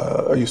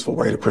a useful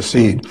way to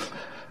proceed.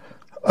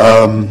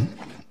 Your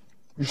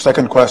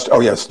second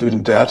question,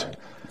 student debt.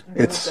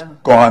 It's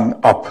gone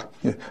up.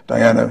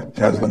 Diana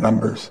has the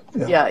numbers.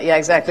 Yeah,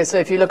 exactly. So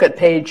if you look at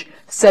page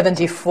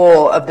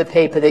 74 of the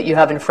paper that you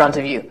have in front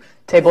of you,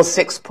 table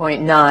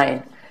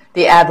 6.9,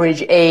 the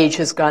average age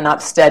has gone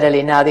up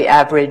steadily. Now the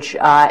average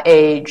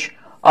age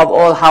of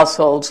all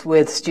households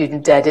with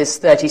student debt is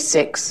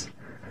 36,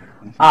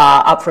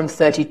 up from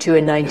 32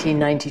 in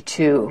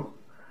 1992.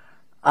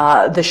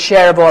 The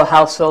share of all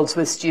households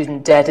with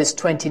student debt is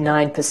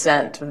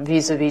 29%,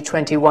 vis-a-vis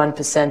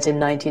 21% in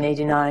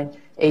 1989,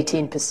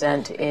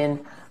 18% in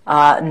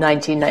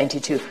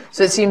 1992.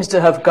 So it seems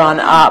to have gone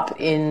up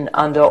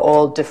under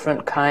all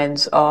different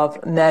kinds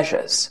of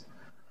measures.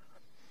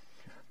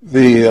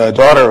 The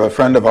daughter of a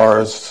friend of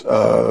ours,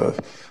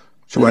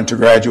 she went to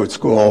graduate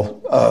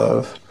school,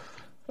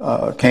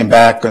 came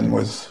back and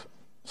was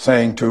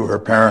saying to her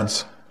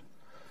parents,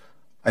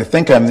 I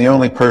think I'm the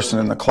only person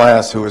in the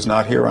class who is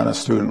not here on a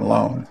student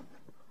loan.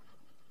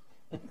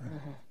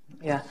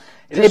 Yeah.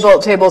 Table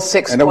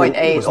 6.8.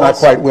 It was not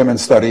quite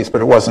women's studies, but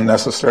it wasn't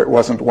necessary. It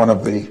wasn't one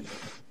of the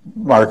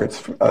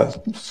market's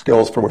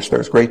skills for which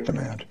there's great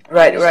demand.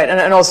 Right.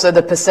 And also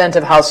the percent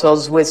of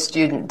households with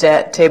student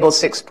debt, table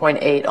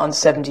 6.8 on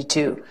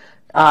 72.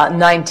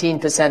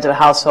 19% of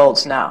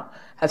households now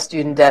have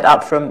student debt,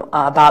 up from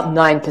about 9%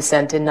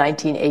 in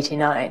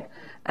 1989.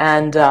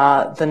 And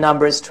the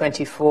number is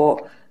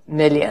 24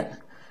 million.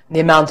 The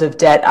amount of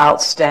debt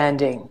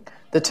outstanding,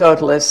 the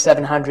total is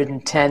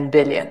 710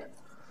 billion.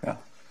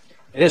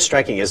 It is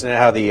striking, isn't it,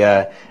 how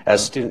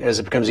as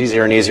it becomes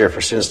easier and easier for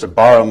students to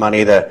borrow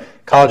money, the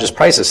college's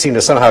prices seem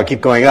to somehow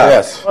keep going up.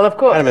 Yes. Well, of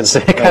course. Kind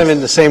of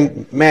in the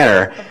same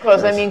manner. Of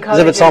course, I mean, as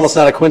if it's almost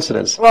not a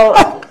coincidence. Well,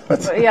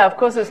 yeah, of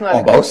course, it's not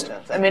almost. a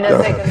coincidence. I mean,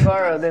 if they can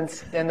borrow,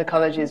 then the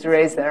colleges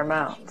raise their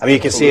amount. I mean, you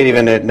can see it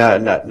even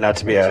not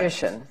to be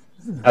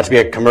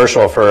a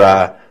commercial for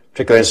a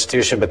particular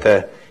institution, but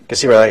you can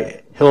see where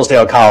like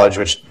Hillsdale College,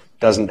 which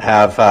doesn't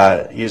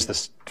have use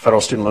the federal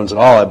student loans at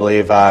all, I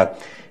believe.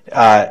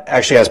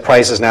 Actually has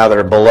prices now that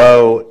are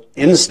below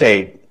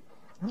in-state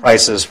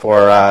prices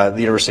for the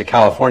University of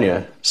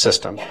California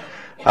system.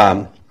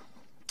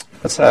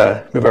 Let's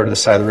move over to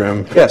this side of the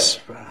room. Yes,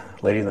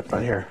 lady in the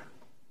front here.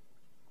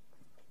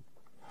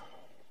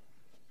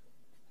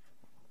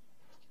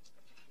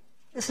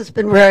 This has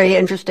been very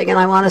interesting, and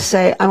I want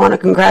to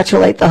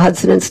congratulate the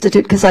Hudson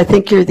Institute, because I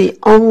think you're the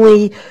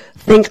only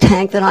think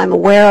tank that I'm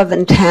aware of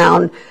in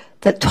town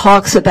that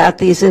talks about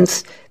these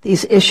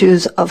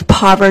issues of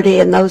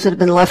poverty and those that have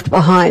been left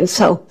behind.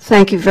 So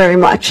thank you very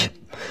much.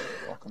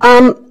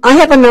 I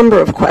have a number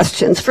of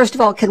questions. First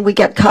of all, can we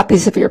get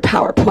copies of your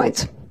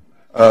PowerPoints?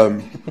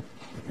 I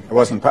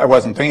wasn't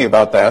thinking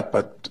about that,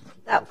 but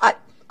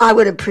I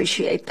would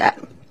appreciate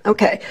that.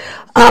 Okay.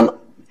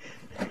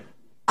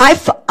 I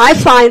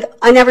find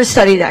I never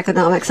studied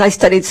economics. I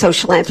studied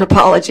social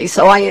anthropology,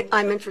 so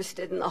I'm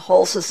interested in the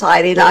whole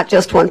society, not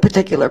just one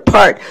particular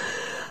part.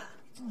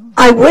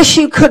 I wish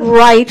you could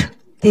write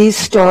these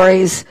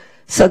stories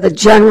so the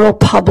general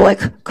public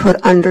could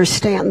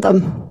understand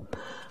them.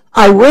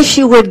 I wish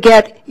you would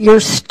get your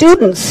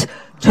students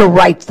to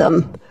write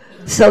them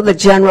so the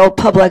general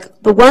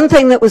public. The one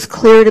thing that was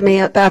clear to me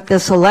about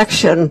this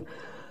election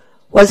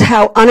was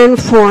how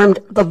uninformed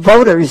the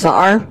voters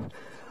are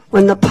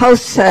when the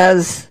Post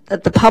says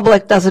that the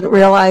public doesn't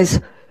realize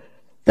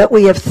that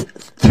we have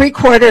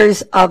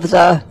three-quarters of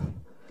the...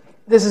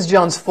 This is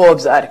John's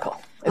Forbes article.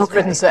 It's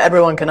written so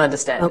everyone can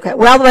understand. Okay,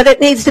 well, but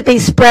it needs to be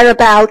spread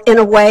about in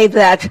a way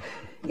that,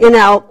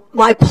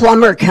 my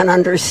plumber can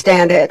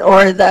understand it,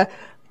 or the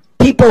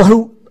people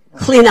who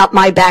clean up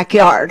my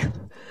backyard.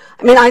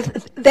 I mean,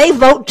 they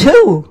vote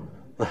too.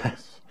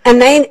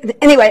 And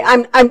anyway,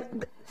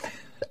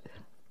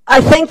 I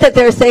think that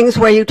there are things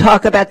where you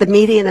talk about the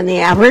median and the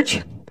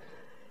average.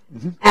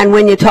 Mm-hmm. And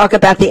when you talk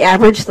about the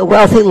average, the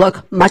wealthy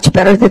look much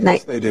better than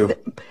they do.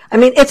 I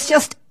mean,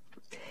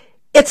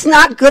 it's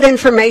not good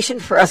information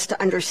for us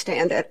to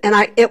understand it.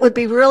 And it would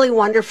be really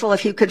wonderful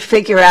if you could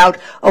figure out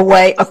a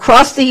way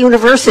across the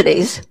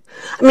universities.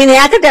 I mean, the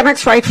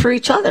academics write for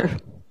each other.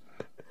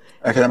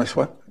 Academics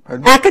what?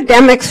 Pardon?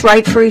 Academics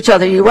write for each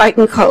other. You write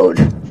in code.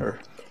 Sure.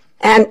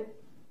 And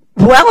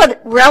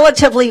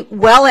relatively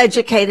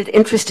well-educated,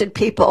 interested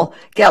people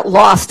get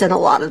lost in a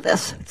lot of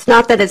this. It's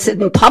not that it's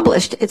isn't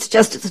published. It's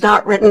just it's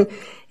not written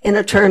in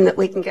a term that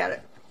we can get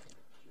it.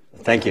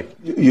 Thank you.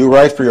 You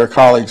write for your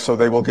colleagues, so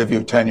they will give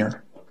you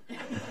tenure.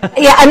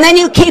 Yeah, and then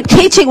you keep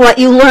teaching what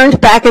you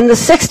learned back in the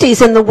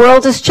 60s, and the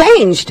world has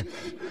changed.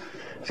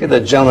 See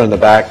the gentleman in the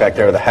back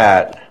there with the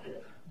hat.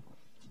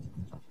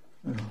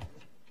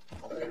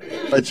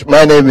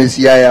 My name is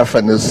Yaya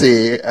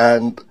Fanusi,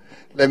 and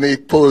let me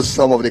pose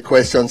some of the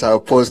questions I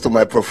posed to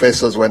my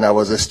professors when I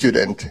was a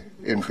student.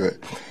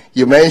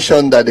 You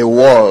mentioned that the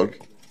wall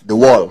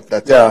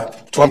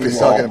that Trump is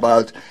talking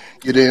about,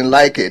 you didn't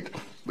like it.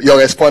 Your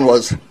response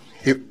was,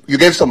 you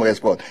gave some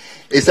response.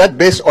 Is that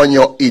based on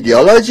your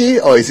ideology,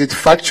 or is it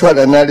factual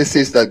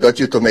analysis that got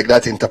you to make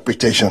that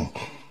interpretation?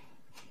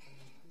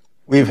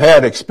 we've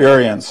had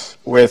experience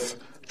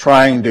with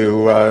trying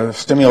to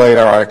stimulate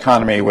our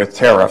economy with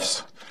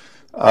tariffs.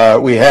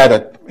 We had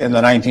it in the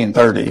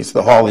 1930s,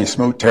 the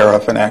Hawley-Smoot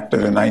tariff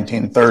enacted in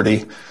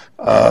 1930,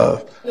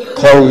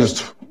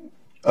 closed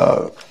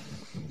a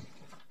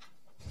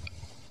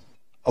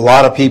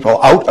lot of people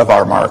out of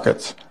our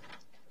markets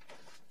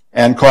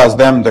and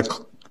caused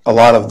a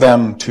lot of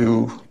them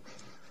to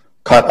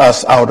cut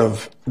us out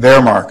of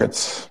their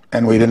markets,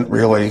 and we didn't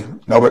really,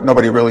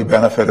 nobody really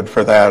benefited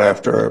from that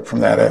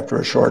after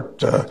a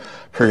short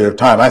period of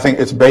time. I think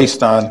it's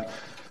based on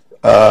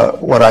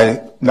what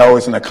I know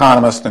as an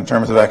economist in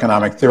terms of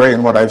economic theory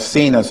and what I've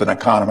seen as an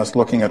economist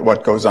looking at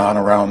what goes on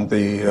around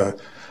the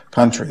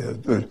country.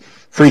 The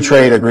free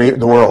trade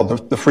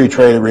the free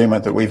trade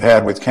agreement that we've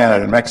had with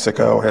Canada and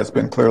Mexico has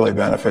been clearly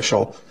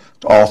beneficial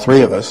to all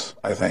three of us,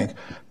 I think.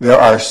 There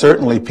are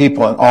certainly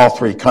people in all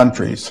three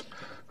countries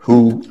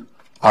who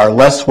are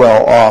less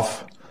well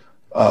off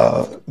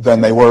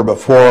than they were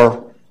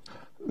before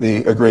the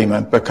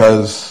agreement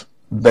because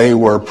they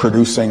were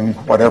producing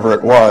whatever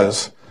it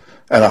was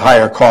at a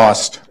higher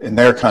cost in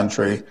their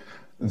country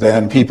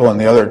than people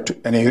in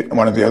any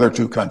one of the other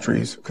two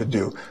countries could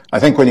do. I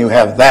think when you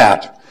have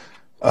that,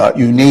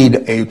 you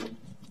need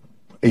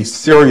a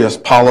serious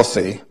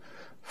policy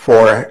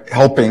for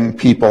helping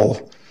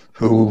people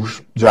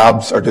whose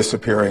jobs are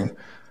disappearing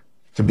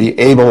to be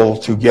able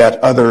to get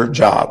other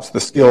jobs, the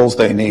skills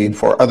they need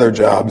for other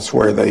jobs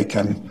where they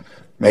can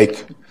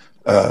make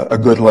a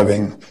good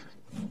living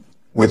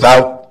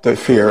without the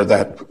fear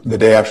that the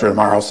day after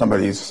tomorrow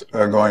somebody's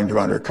going to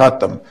undercut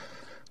them.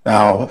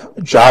 Now,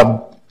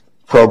 job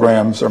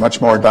programs are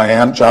much more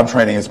job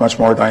training is much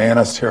more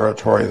Diana's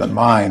territory than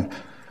mine.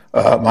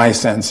 My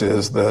sense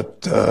is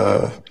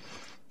that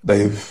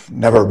they've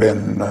never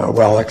been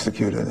well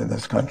executed in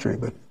this country,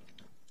 but.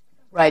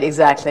 Right,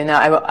 exactly. Now,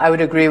 I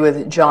would agree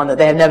with John that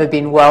they have never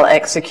been well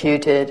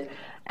executed,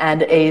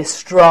 and a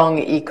strong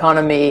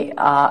economy,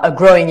 a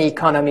growing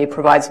economy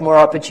provides more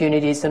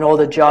opportunities than all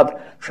the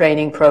job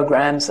training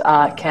programs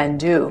can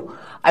do.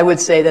 I would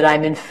say that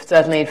I'm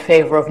certainly in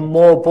favor of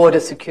more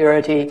border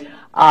security,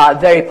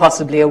 very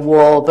possibly a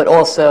wall, but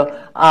also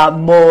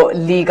more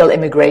legal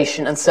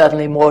immigration and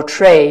certainly more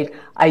trade.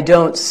 I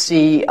don't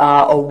see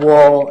a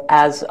wall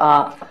as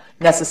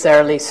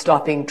necessarily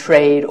stopping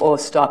trade or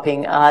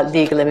stopping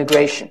legal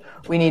immigration.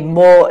 We need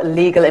more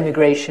legal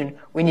immigration.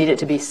 We need it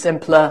to be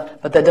simpler,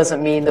 but that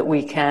doesn't mean that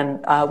we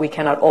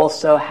cannot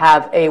also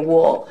have a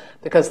wall,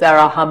 because there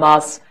are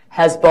Hamas,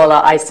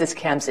 Hezbollah, ISIS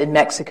camps in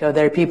Mexico.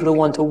 There are people who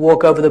want to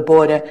walk over the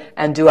border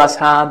and do us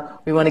harm.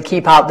 We want to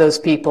keep out those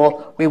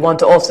people. We want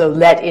to also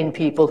let in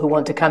people who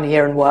want to come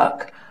here and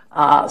work.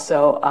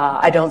 So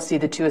I don't see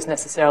the two as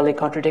necessarily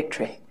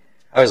contradictory.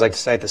 I always like to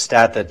cite the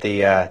stat that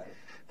the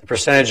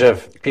percentage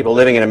of people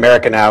living in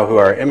America now who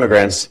are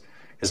immigrants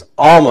is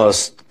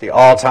almost the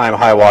all-time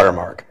high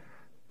watermark,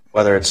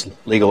 whether it's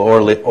legal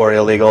or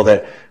illegal.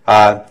 That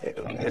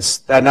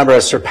that number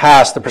has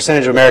surpassed, the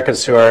percentage of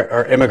Americans who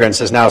are immigrants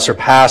has now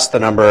surpassed the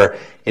number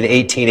in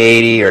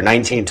 1880 or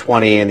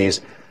 1920 in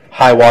these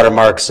high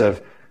watermarks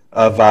of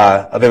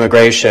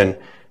immigration.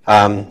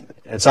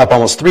 It's up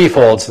almost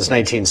threefold since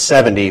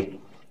 1970.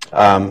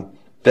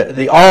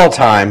 The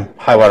all-time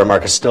high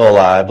watermark is still,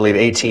 I believe,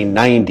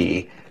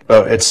 1890.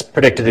 But it's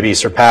predicted to be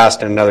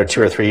surpassed in another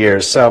 2 or 3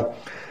 years. So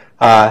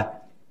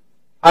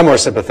I'm more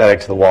sympathetic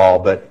to the wall,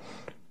 but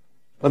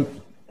let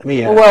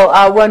me...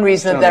 one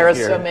reason there are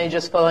so many,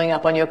 just following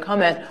up on your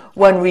comment,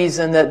 one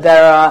reason that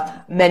there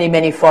are many,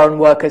 many foreign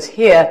workers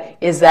here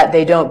is that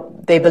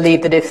they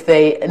believe that if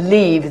they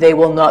leave, they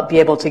will not be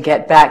able to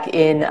get back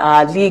in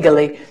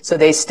legally, so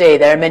they stay.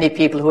 There are many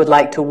people who would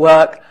like to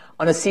work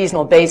on a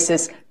seasonal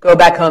basis, go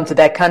back home to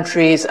their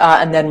countries,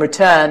 and then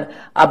return.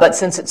 But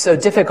since it's so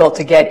difficult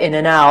to get in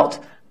and out,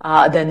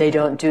 then they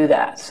don't do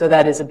that. So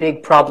that is a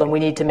big problem. We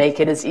need to make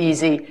it as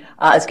easy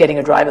as getting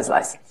a driver's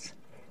license.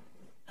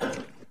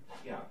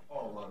 Yeah,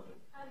 Paul London.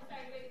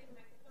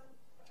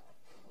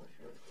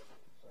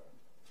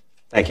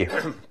 Thank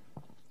you.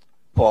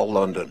 Paul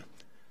London.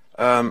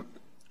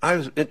 I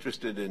was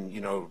interested in,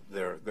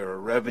 there are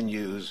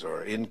revenues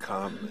or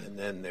income, and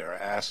then there are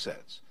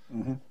assets.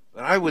 Mm-hmm.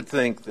 But I would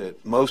think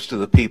that most of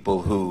the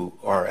people who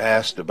are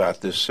asked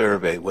about this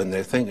survey, when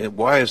they're thinking,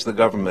 why is the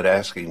government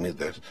asking me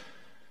this?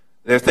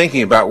 They're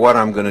thinking about what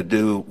I'm going to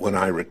do when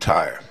I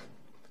retire.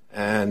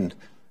 And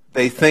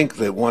they think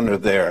that one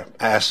of their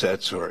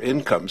assets or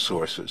income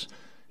sources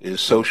is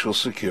Social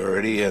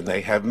Security, and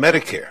they have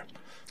Medicare.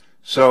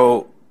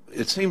 So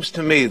it seems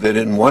to me that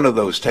in one of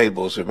those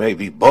tables, or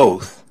maybe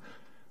both,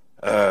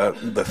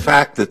 the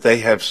fact that they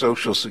have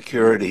Social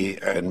Security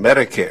and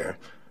Medicare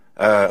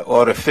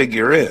ought to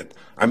figure in.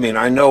 I mean,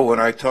 I know when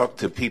I talk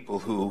to people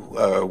who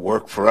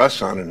work for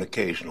us on an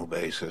occasional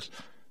basis,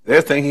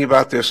 they're thinking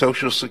about their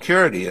Social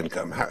Security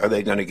income. How, are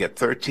they going to get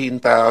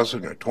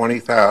 $13,000 or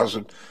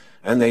 $20,000?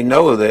 And they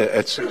know that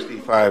at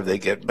 65 they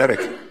get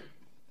Medicare.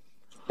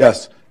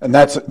 Yes, and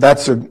that's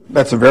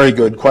a very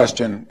good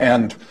question.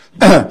 And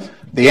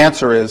the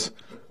answer is,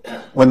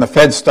 when the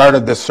Fed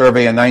started this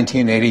survey in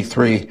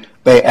 1983,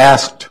 they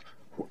asked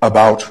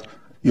about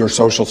your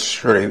Social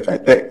Security.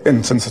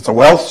 And since it's a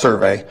wealth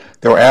survey,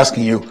 they were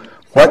asking you,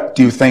 what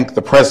do you think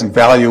the present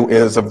value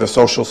is of the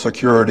Social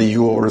Security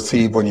you will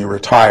receive when you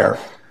retire?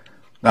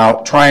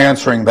 Now, try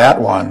answering that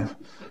one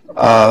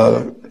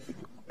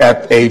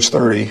at age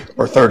 30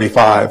 or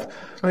 35.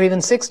 Or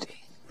even 60.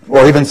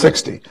 Or even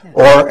 60. Yeah.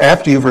 Or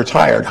after you've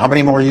retired, how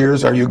many more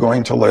years are you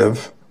going to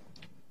live?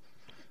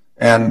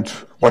 And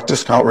what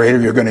discount rate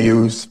are you going to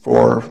use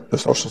for the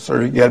Social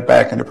Security to get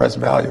back into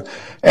present value?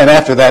 And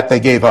after that, they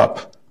gave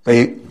up.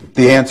 The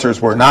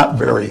answers were not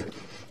very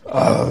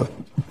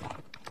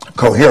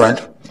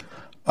coherent,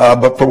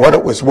 but for what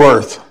it was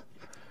worth,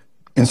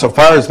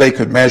 insofar as they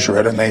could measure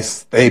it, and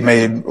they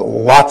made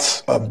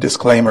lots of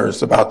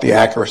disclaimers about the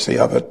accuracy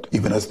of it,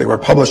 even as they were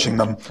publishing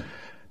them,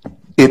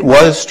 it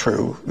was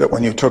true that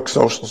when you took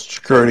Social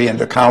Security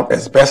into account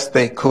as best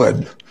they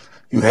could,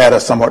 you had a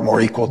somewhat more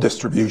equal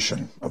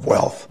distribution of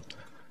wealth.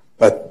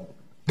 But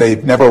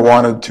they've never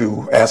wanted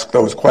to ask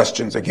those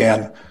questions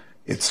again.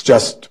 It's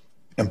just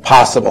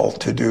impossible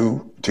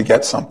to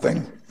get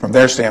something from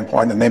their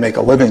standpoint, and they make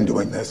a living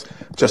doing this.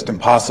 It's just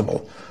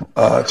impossible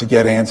to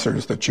get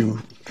answers that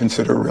you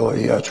consider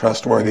really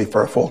trustworthy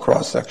for a full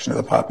cross-section of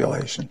the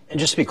population. And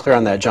just to be clear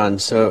on that, John,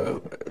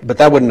 but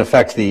that wouldn't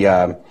affect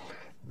the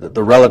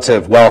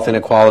relative wealth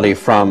inequality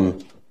from,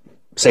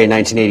 say,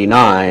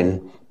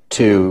 1989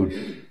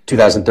 to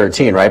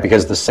 2013, right?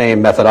 Because the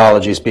same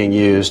methodology is being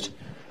used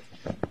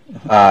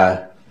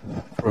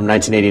from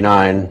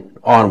 1989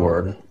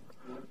 onward.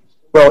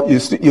 Well,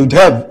 you'd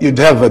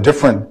have a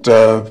different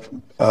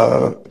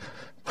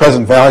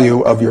present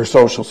value of your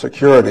Social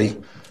Security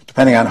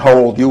depending on how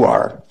old you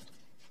are,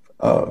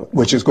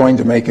 which is going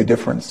to make a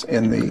difference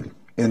in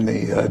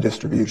the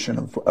distribution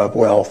of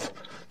wealth,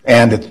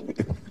 and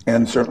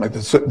certainly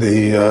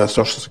the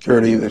Social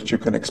Security that you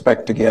can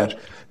expect to get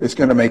is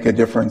going to make a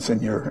difference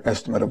in your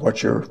estimate of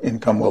what your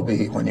income will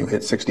be when you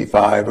hit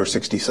 65 or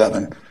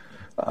 67,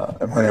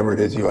 and whenever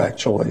it is you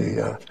actually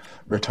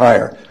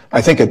retire.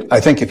 I think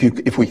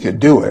if we could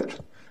do it,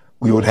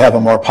 we would have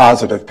a more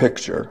positive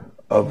picture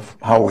of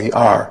how we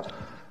are.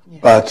 Yeah.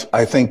 But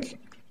I think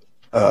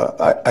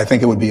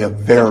it would be a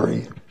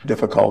very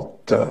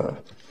difficult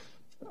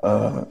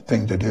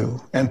thing to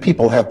do. And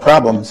people have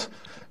problems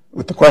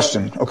with the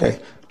question, okay,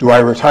 do I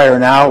retire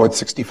now at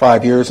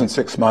 65 years and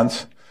 6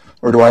 months?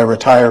 Or do I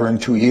retire in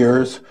 2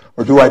 years?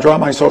 Or do I draw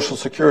my Social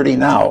Security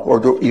now?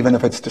 Or even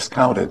if it's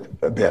discounted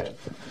a bit?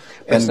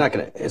 And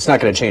it's not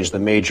going to change the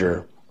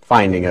major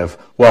finding of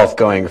wealth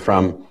going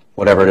from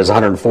whatever it is,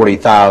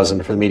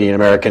 140,000 for the median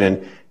American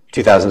in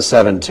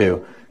 2007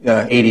 to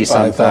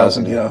 80-some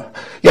thousand. Yeah,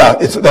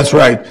 that's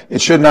right.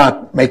 It should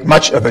not make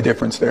much of a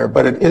difference there,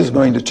 but it is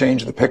going to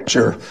change the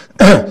picture.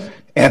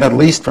 And at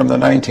least from the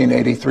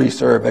 1983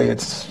 survey,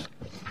 it's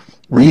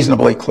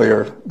reasonably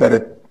clear that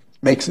it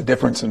makes a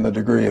difference in the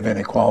degree of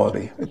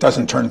inequality. It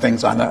doesn't turn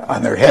things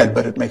on their head,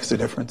 but it makes a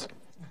difference.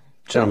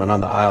 Gentleman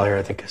on the aisle here,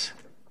 I think is.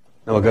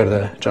 Then we'll go to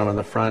the gentleman in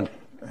the front.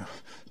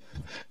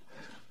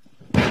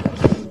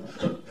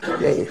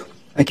 Yay.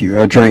 Thank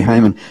you, Jerry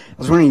Hyman. I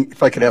was wondering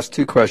if I could ask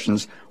two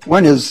questions.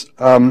 One is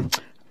on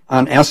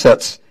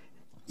assets.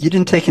 You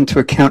didn't take into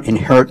account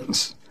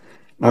inheritance.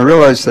 And I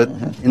realize that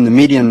in the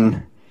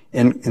median,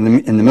 in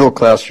the middle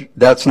class,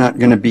 that's not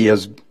going to be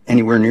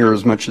anywhere near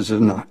as much as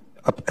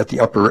at the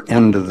upper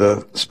end of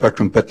the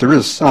spectrum. But there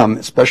is some,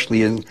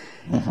 especially in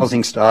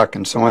housing stock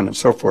and so on and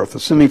so forth.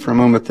 Assuming for a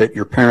moment that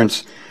your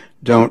parents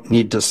don't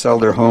need to sell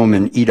their home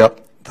and eat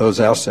up those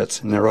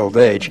assets in their old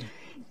age,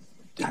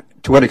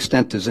 to what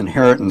extent is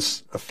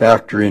inheritance a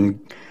factor in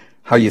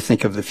how you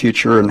think of the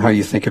future and how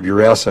you think of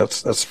your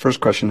assets? That's the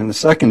first question. And the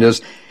second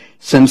is,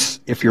 since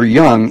if you're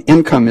young,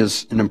 income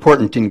is an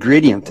important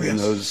ingredient in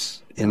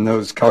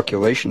those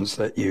calculations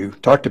that you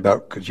talked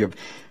about, because you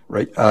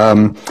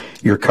have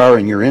your car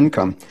and your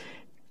income.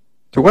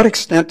 To what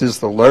extent is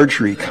the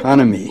larger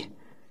economy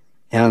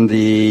and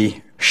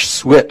the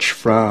switch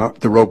from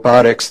the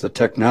robotics, the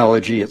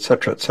technology, et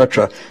cetera,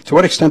 to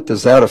what extent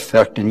does that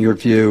affect, in your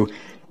view,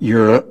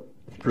 your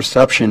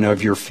perception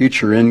of your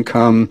future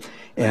income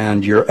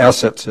and your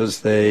assets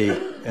as they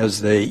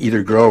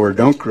either grow or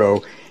don't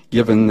grow,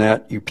 given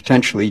that you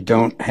potentially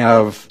don't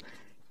have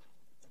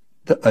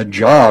a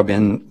job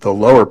in the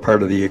lower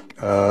part of the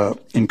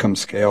income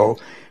scale,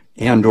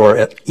 and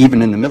or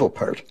even in the middle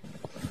part,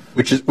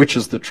 which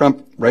is the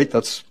Trump, right?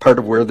 That's part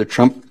of where the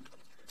Trump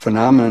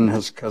phenomenon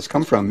has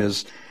come from,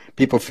 is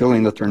people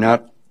feeling that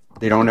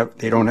they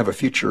don't have a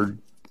future,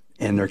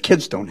 and their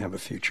kids don't have a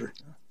future.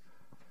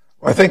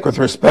 I think with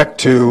respect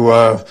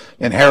to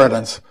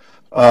inheritance,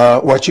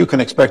 what you can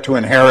expect to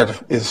inherit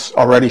is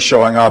already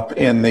showing up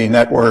in the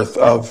net worth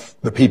of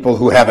the people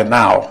who have it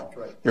now,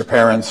 your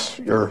parents,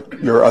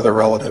 your other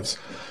relatives.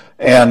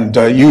 And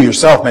you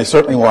yourself may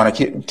certainly want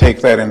to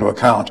take that into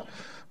account.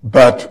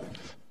 But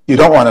you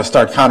don't want to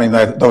start counting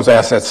those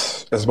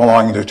assets as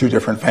belonging to two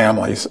different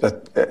families.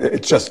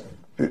 It's just,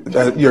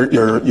 you're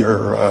going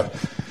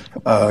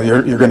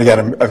to get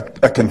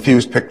a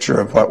confused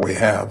picture of what we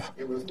have.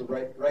 It was the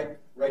right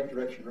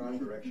direction, wrong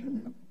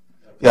direction.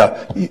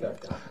 Yeah,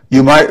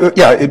 you might.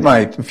 Yeah, it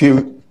might.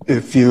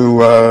 If you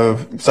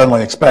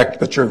suddenly expect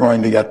that you're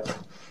going to get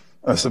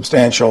a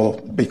substantial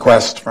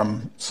bequest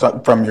from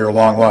your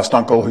long lost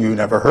uncle who you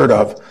never heard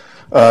of,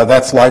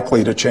 that's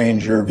likely to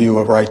change your view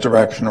of right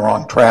direction or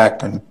wrong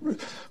track,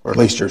 or at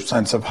least your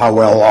sense of how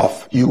well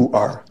off you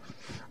are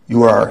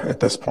at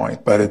this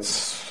point. But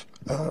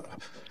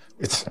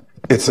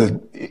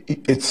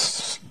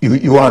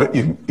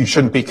you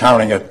shouldn't be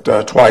counting it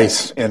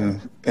twice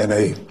in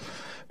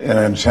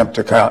an attempt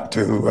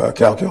to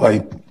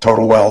calculate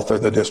total wealth or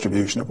the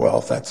distribution of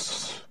wealth.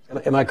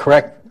 Am I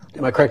correct?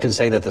 Am I correct in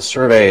saying that the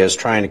survey is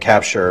trying to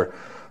capture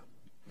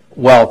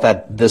wealth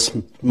at this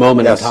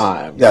moment in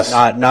time? Yes.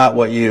 Not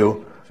what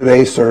you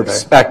today's survey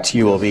expect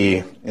you will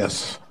be.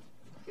 Yes.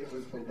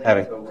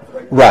 Having.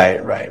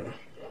 Right.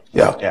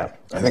 Yeah. Yeah.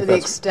 To the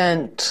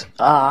extent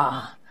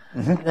that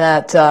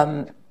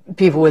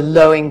people with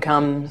low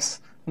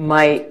incomes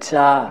might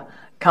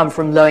come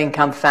from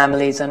low-income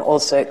families and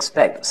also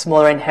expect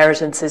smaller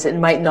inheritances, it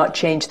might not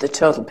change the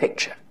total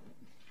picture.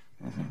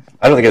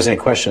 I don't think there's any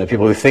question that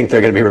people who think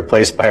they're going to be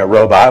replaced by a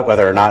robot,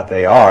 whether or not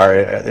they are,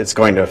 it's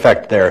going to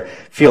affect their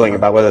feeling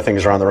about whether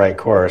things are on the right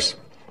course.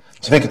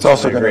 I think it's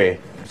also going to.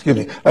 Excuse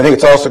me. I think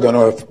it's also going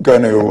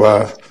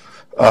to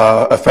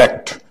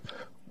affect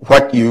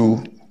what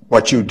you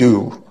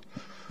do,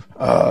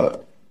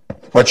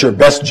 what your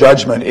best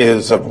judgment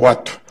is of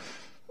what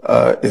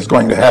is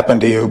going to happen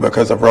to you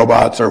because of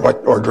robots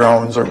or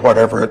drones or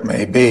whatever it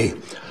may be.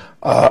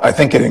 I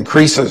think it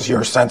increases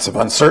your sense of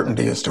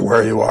uncertainty as to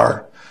where you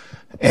are.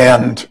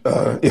 And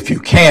if you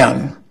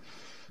can,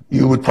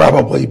 you would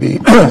probably be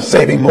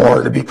saving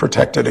more to be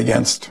protected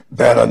against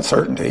that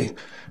uncertainty.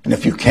 And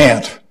if you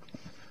can't,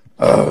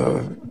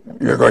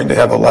 you're going to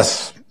have a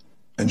less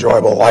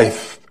enjoyable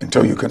life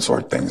until you can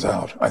sort things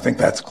out. I think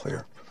that's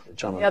clear.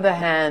 On the other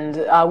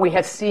hand, we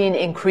have seen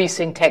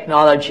increasing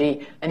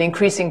technology, and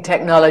increasing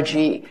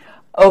technology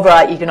over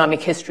our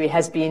economic history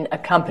has been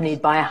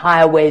accompanied by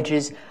higher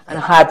wages and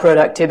higher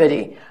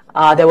productivity.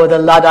 There were the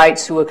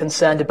Luddites who were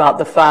concerned about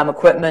the farm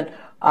equipment.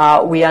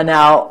 We are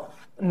now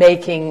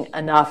making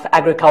enough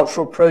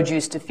agricultural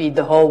produce to feed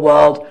the whole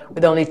world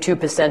with only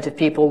 2% of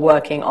people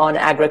working on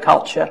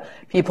agriculture.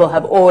 People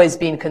have always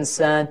been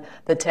concerned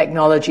that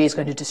technology is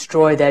going to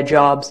destroy their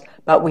jobs,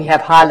 but we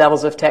have high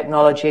levels of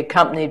technology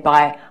accompanied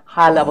by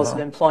high levels of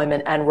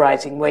employment and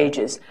rising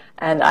wages.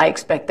 And I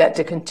expect that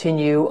to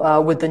continue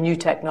with the new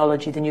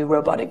technology, the new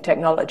robotic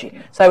technology.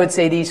 So I would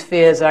say these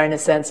fears are in a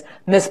sense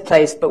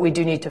misplaced, but we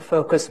do need to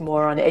focus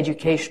more on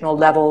educational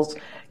levels,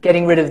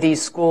 getting rid of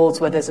these schools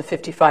where there's a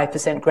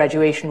 55%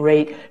 graduation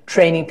rate,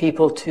 training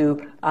people to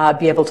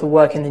be able to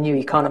work in the new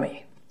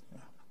economy.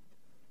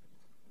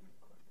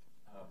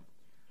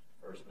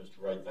 First,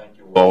 Mr. Wright, thank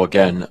you all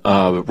again.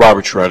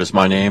 Robert Sherrod is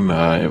my name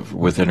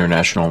with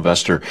International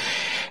Investor.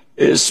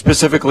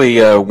 Specifically,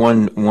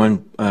 one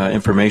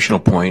informational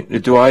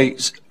point. Do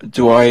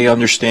I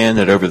understand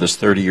that over this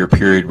 30-year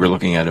period we're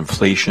looking at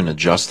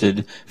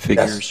inflation-adjusted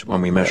figures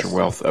when we measure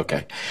wealth?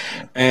 Okay,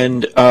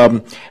 and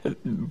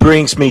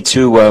brings me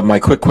to my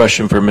quick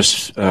question for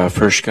Ms.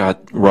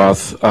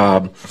 Furchtgott-Roth.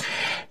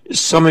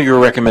 Some of your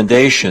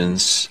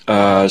recommendations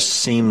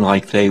seem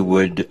like they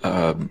would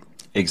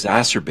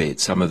exacerbate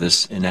some of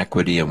this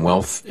inequity and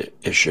wealth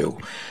issue.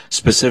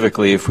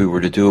 Specifically, if we were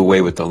to do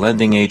away with the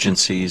lending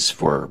agencies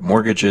for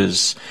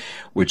mortgages,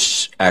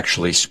 which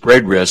actually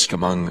spread risk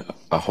among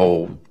a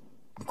whole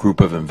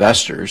group of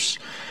investors,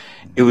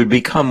 it would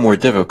become more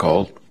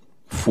difficult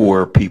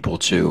for people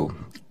to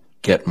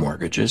get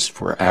mortgages,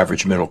 for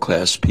average middle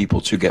class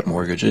people to get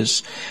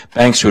mortgages.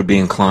 Banks would be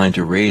inclined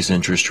to raise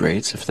interest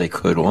rates if they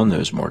could on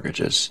those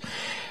mortgages.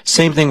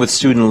 Same thing with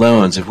student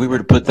loans. If we were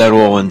to put that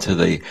all into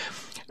the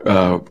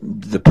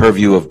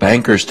purview of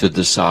bankers to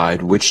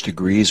decide which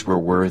degrees were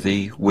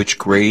worthy, which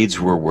grades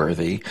were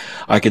worthy,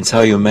 I can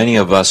tell you many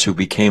of us who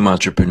became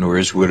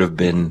entrepreneurs would have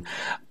been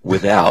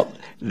without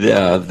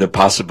the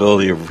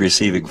possibility of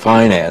receiving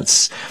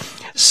finance.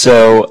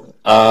 So,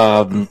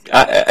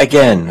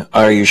 again,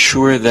 are you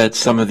sure that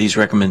some of these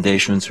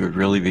recommendations would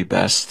really be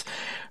best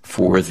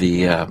for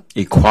the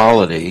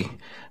equality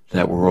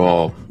that we're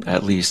all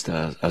at least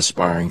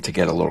aspiring to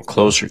get a little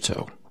closer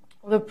to?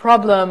 The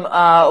problem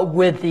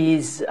with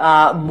these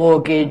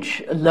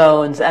mortgage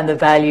loans and the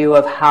value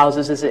of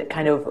houses is it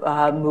kind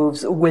of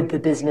moves with the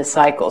business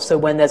cycle. So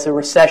when there's a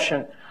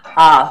recession,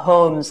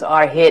 homes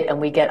are hit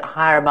and we get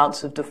higher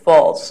amounts of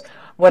defaults.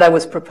 What I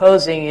was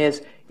proposing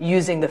is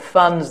using the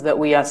funds that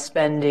we are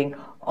spending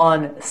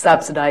on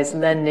subsidized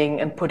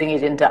lending and putting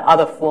it into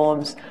other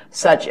forms,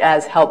 such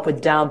as help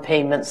with down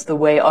payments, the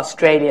way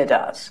Australia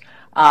does.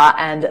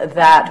 And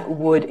that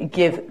would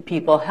give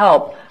people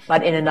help,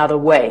 but in another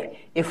way.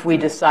 If we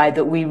decide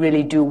that we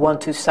really do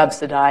want to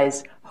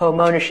subsidize home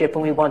ownership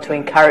and we want to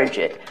encourage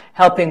it,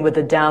 helping with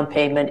the down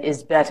payment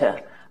is better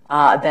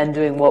than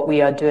doing what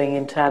we are doing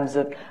in terms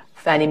of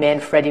Fannie Mae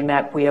and Freddie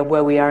Mac,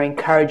 where we are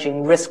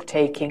encouraging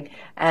risk-taking.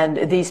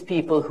 And these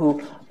people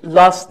who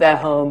lost their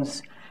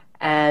homes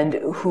and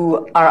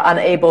who are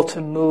unable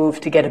to move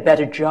to get a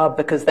better job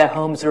because their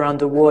homes are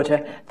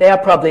underwater, they are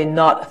probably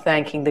not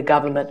thanking the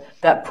government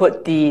that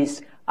put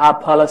these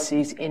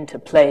policies into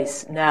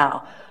place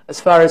now.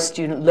 As far as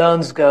student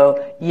loans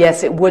go,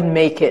 yes, it would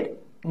make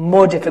it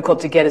more difficult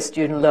to get a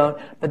student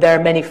loan, but there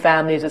are many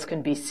families, as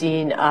can be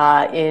seen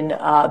in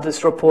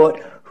this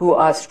report, who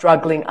are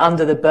struggling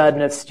under the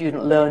burden of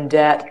student loan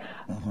debt.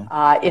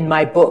 In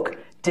my book,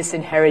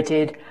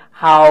 Disinherited,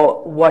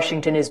 How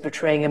Washington is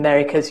Betraying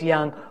America's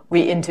Young,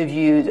 we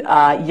interviewed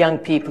young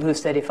people who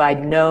said if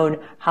I'd known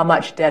how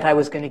much debt I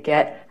was going to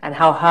get and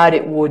how hard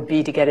it would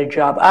be to get a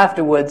job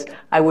afterwards,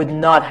 I would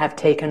not have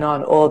taken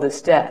on all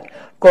this debt.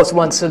 Of course,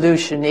 one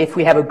solution, if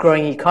we have a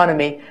growing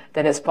economy,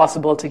 then it's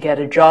possible to get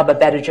a job, a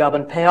better job,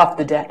 and pay off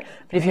the debt.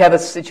 But if you have a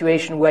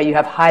situation where you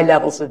have high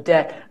levels of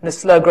debt and a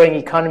slow-growing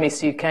economy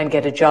so you can't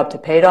get a job to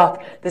pay it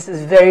off, this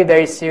is very,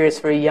 very serious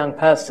for a young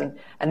person,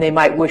 and they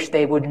might wish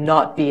they would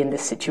not be in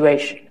this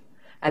situation.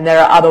 And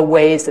there are other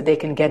ways that they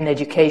can get an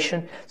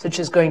education, such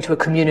as going to a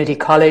community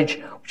college,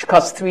 which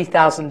costs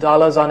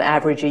 $3,000 on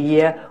average a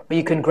year, where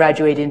you can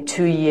graduate in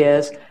 2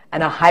 years,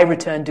 and a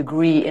high-return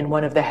degree in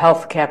one of the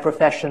healthcare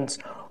professions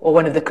or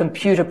one of the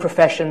computer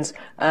professions,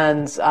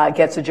 and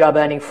gets a job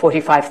earning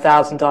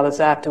 $45,000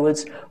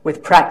 afterwards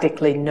with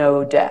practically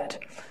no debt.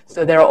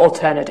 So there are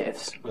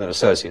alternatives. With an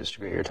associate's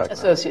degree you're talking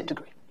about. Associate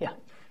degree, yeah.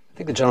 I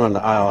think the gentleman in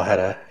the aisle had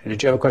a...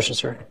 Did you have a question,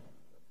 sir?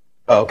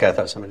 Oh, okay, I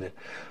thought somebody did.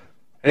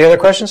 Any other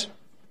questions?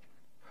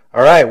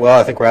 All right, well,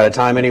 I think we're out of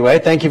time anyway.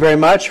 Thank you very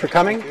much for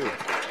coming.